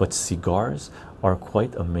 but cigars are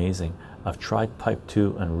quite amazing. I've tried pipe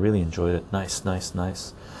too and really enjoyed it. Nice.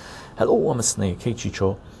 Hello, I'm a snake. Hey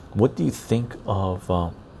Chicho, what do you think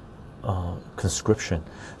of conscription?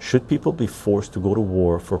 Should people be forced to go to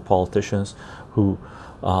war for politicians who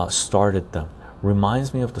started them?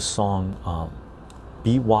 Reminds me of the song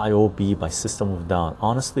BYOB by System of a Down.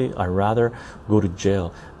 Honestly, I'd rather go to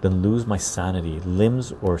jail than lose my sanity,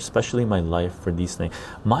 limbs, or especially my life for these things.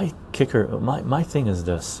 My thing is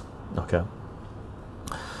this, okay?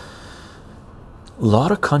 A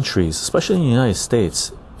lot of countries, especially in the United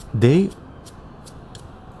States, they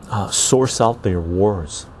source out their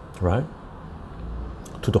wars, right,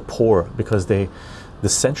 to the poor, because the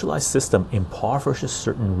centralized system impoverishes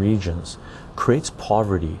certain regions, creates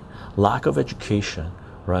poverty, lack of education,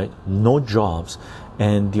 right, no jobs,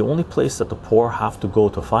 and the only place that the poor have to go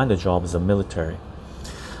to find a job is the military.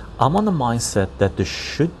 I'm on the mindset that there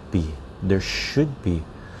should be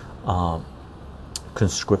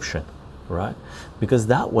conscription, right, because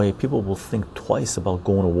that way people will think twice about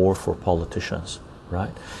going to war for politicians,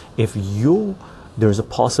 right? If there's a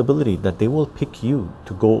possibility that they will pick you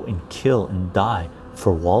to go and kill and die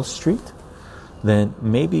for Wall Street, then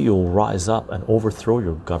maybe you'll rise up and overthrow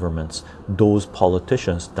your governments, those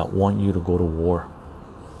politicians that want you to go to war.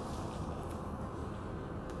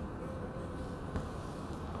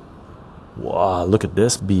 Wow, look at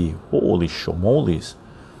this bee. Holy schmoles.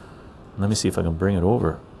 Let me see if I can bring it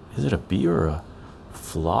over. Is it a bee or a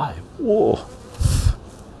fly? Whoa.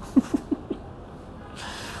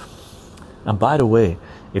 And by the way,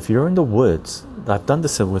 if you're in the woods, I've done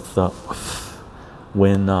this with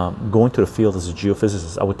when going to the field as a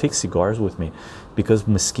geophysicist, I would take cigars with me because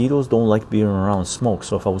mosquitoes don't like being around smoke.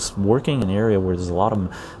 So if I was working in an area where there's a lot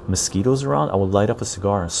of mosquitoes around, I would light up a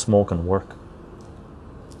cigar and smoke and work.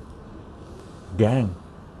 Gang.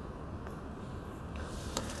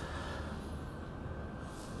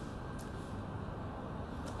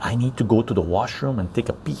 I need to go to the washroom and take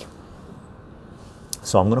a pee.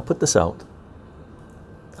 So I'm going to put this out.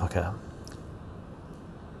 Okay.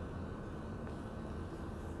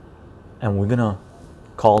 And we're going to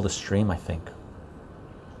call the stream, I think.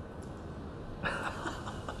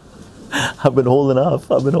 I've been holding off.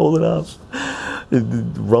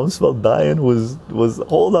 Rumsfeld dying was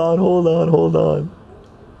hold on.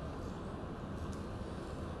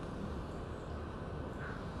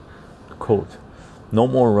 Quote, no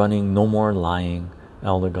more running, no more lying,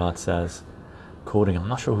 Elder God says. Quoting, I'm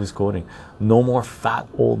not sure who's quoting. No more fat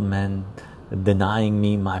old men denying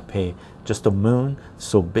me my pay. Just a moon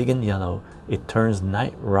so big and yellow, it turns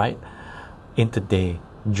night right into day.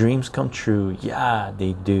 Dreams come true, yeah,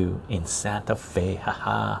 they do, in Santa Fe,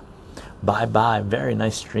 haha. Bye bye, very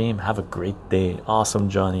nice stream, have a great day. Awesome,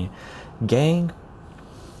 Johnny. Gang,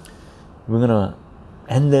 we're gonna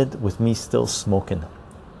end it with me still smoking.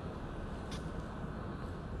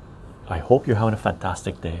 I hope you're having a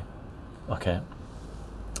fantastic day. Okay,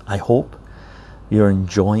 I hope you're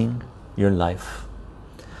enjoying your life.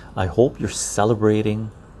 I hope you're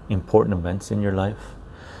celebrating important events in your life.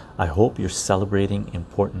 I hope you're celebrating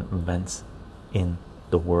important events in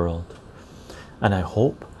the world. And I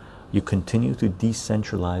hope you continue to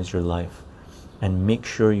decentralize your life and make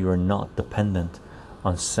sure you are not dependent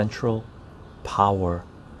on central power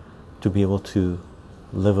to be able to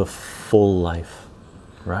live a full life,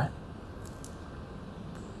 right?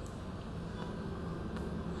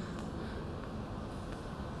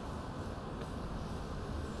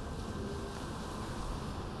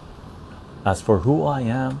 As for who I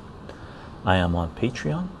am on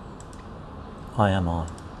Patreon, I am on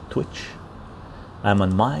Twitch, I'm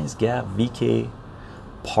on Minds, Gab, VK,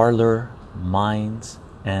 Parlor, Minds,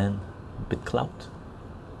 and BitClout.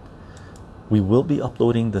 We will be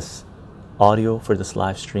uploading this audio for this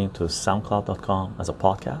live stream to soundcloud.com as a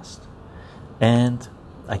podcast, and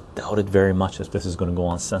I doubt it very much if this is going to go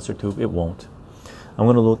on CensorTube. It won't. I'm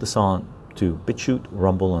going to load this on to BitChute,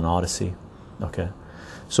 Rumble, and Odyssey. Okay.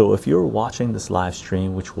 So if you're watching this live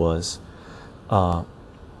stream, which was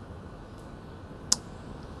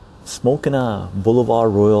smoking a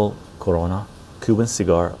Boulevard Royal Corona Cuban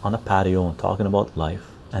cigar on a patio and talking about life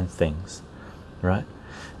and things, right?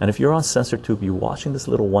 And if you're on CensorTube, you're watching this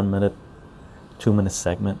little 1 minute, 2 minute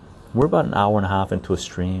segment. We're about an hour and a half into a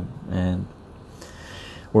stream, and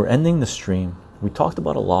we're ending the stream. We talked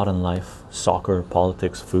about a lot in life: soccer,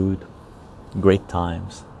 politics, food, great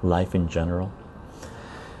times, life in general.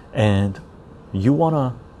 And you want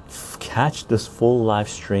to catch this full live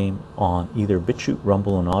stream on either BitChute,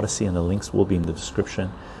 Rumble, and Odyssey, and the links will be in the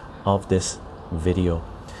description of this video,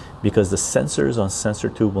 because the censors on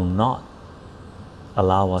CensorTube will not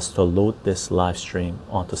allow us to load this live stream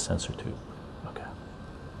onto CensorTube. Okay.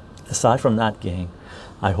 Aside from that, gang,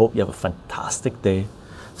 I hope you have a fantastic day.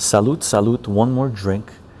 Salute, one more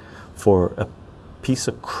drink for a piece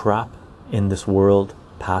of crap in this world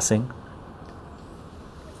passing.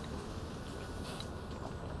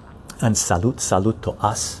 And salute to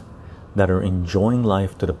us that are enjoying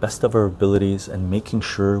life to the best of our abilities and making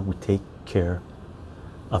sure we take care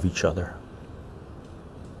of each other.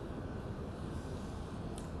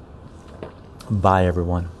 Bye,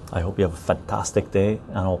 everyone. I hope you have a fantastic day,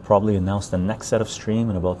 and I'll probably announce the next set of stream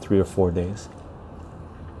in about 3 or 4 days.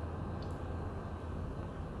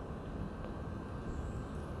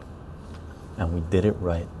 And we did it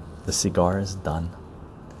right. The cigar is done.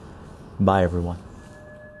 Bye, everyone.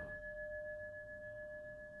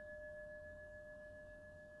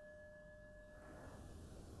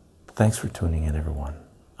 Thanks for tuning in, everyone.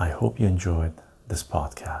 I hope you enjoyed this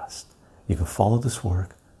podcast. You can follow this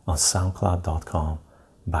work on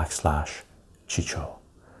soundcloud.com/Chycho,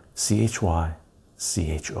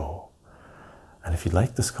 CHYCHO. And if you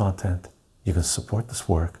like this content, you can support this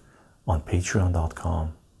work on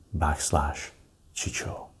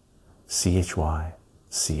patreon.com/Chycho,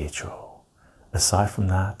 CHYCHO. Aside from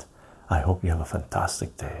that, I hope you have a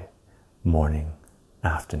fantastic day, morning,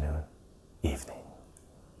 afternoon, evening.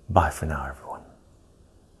 Bye for now, everyone.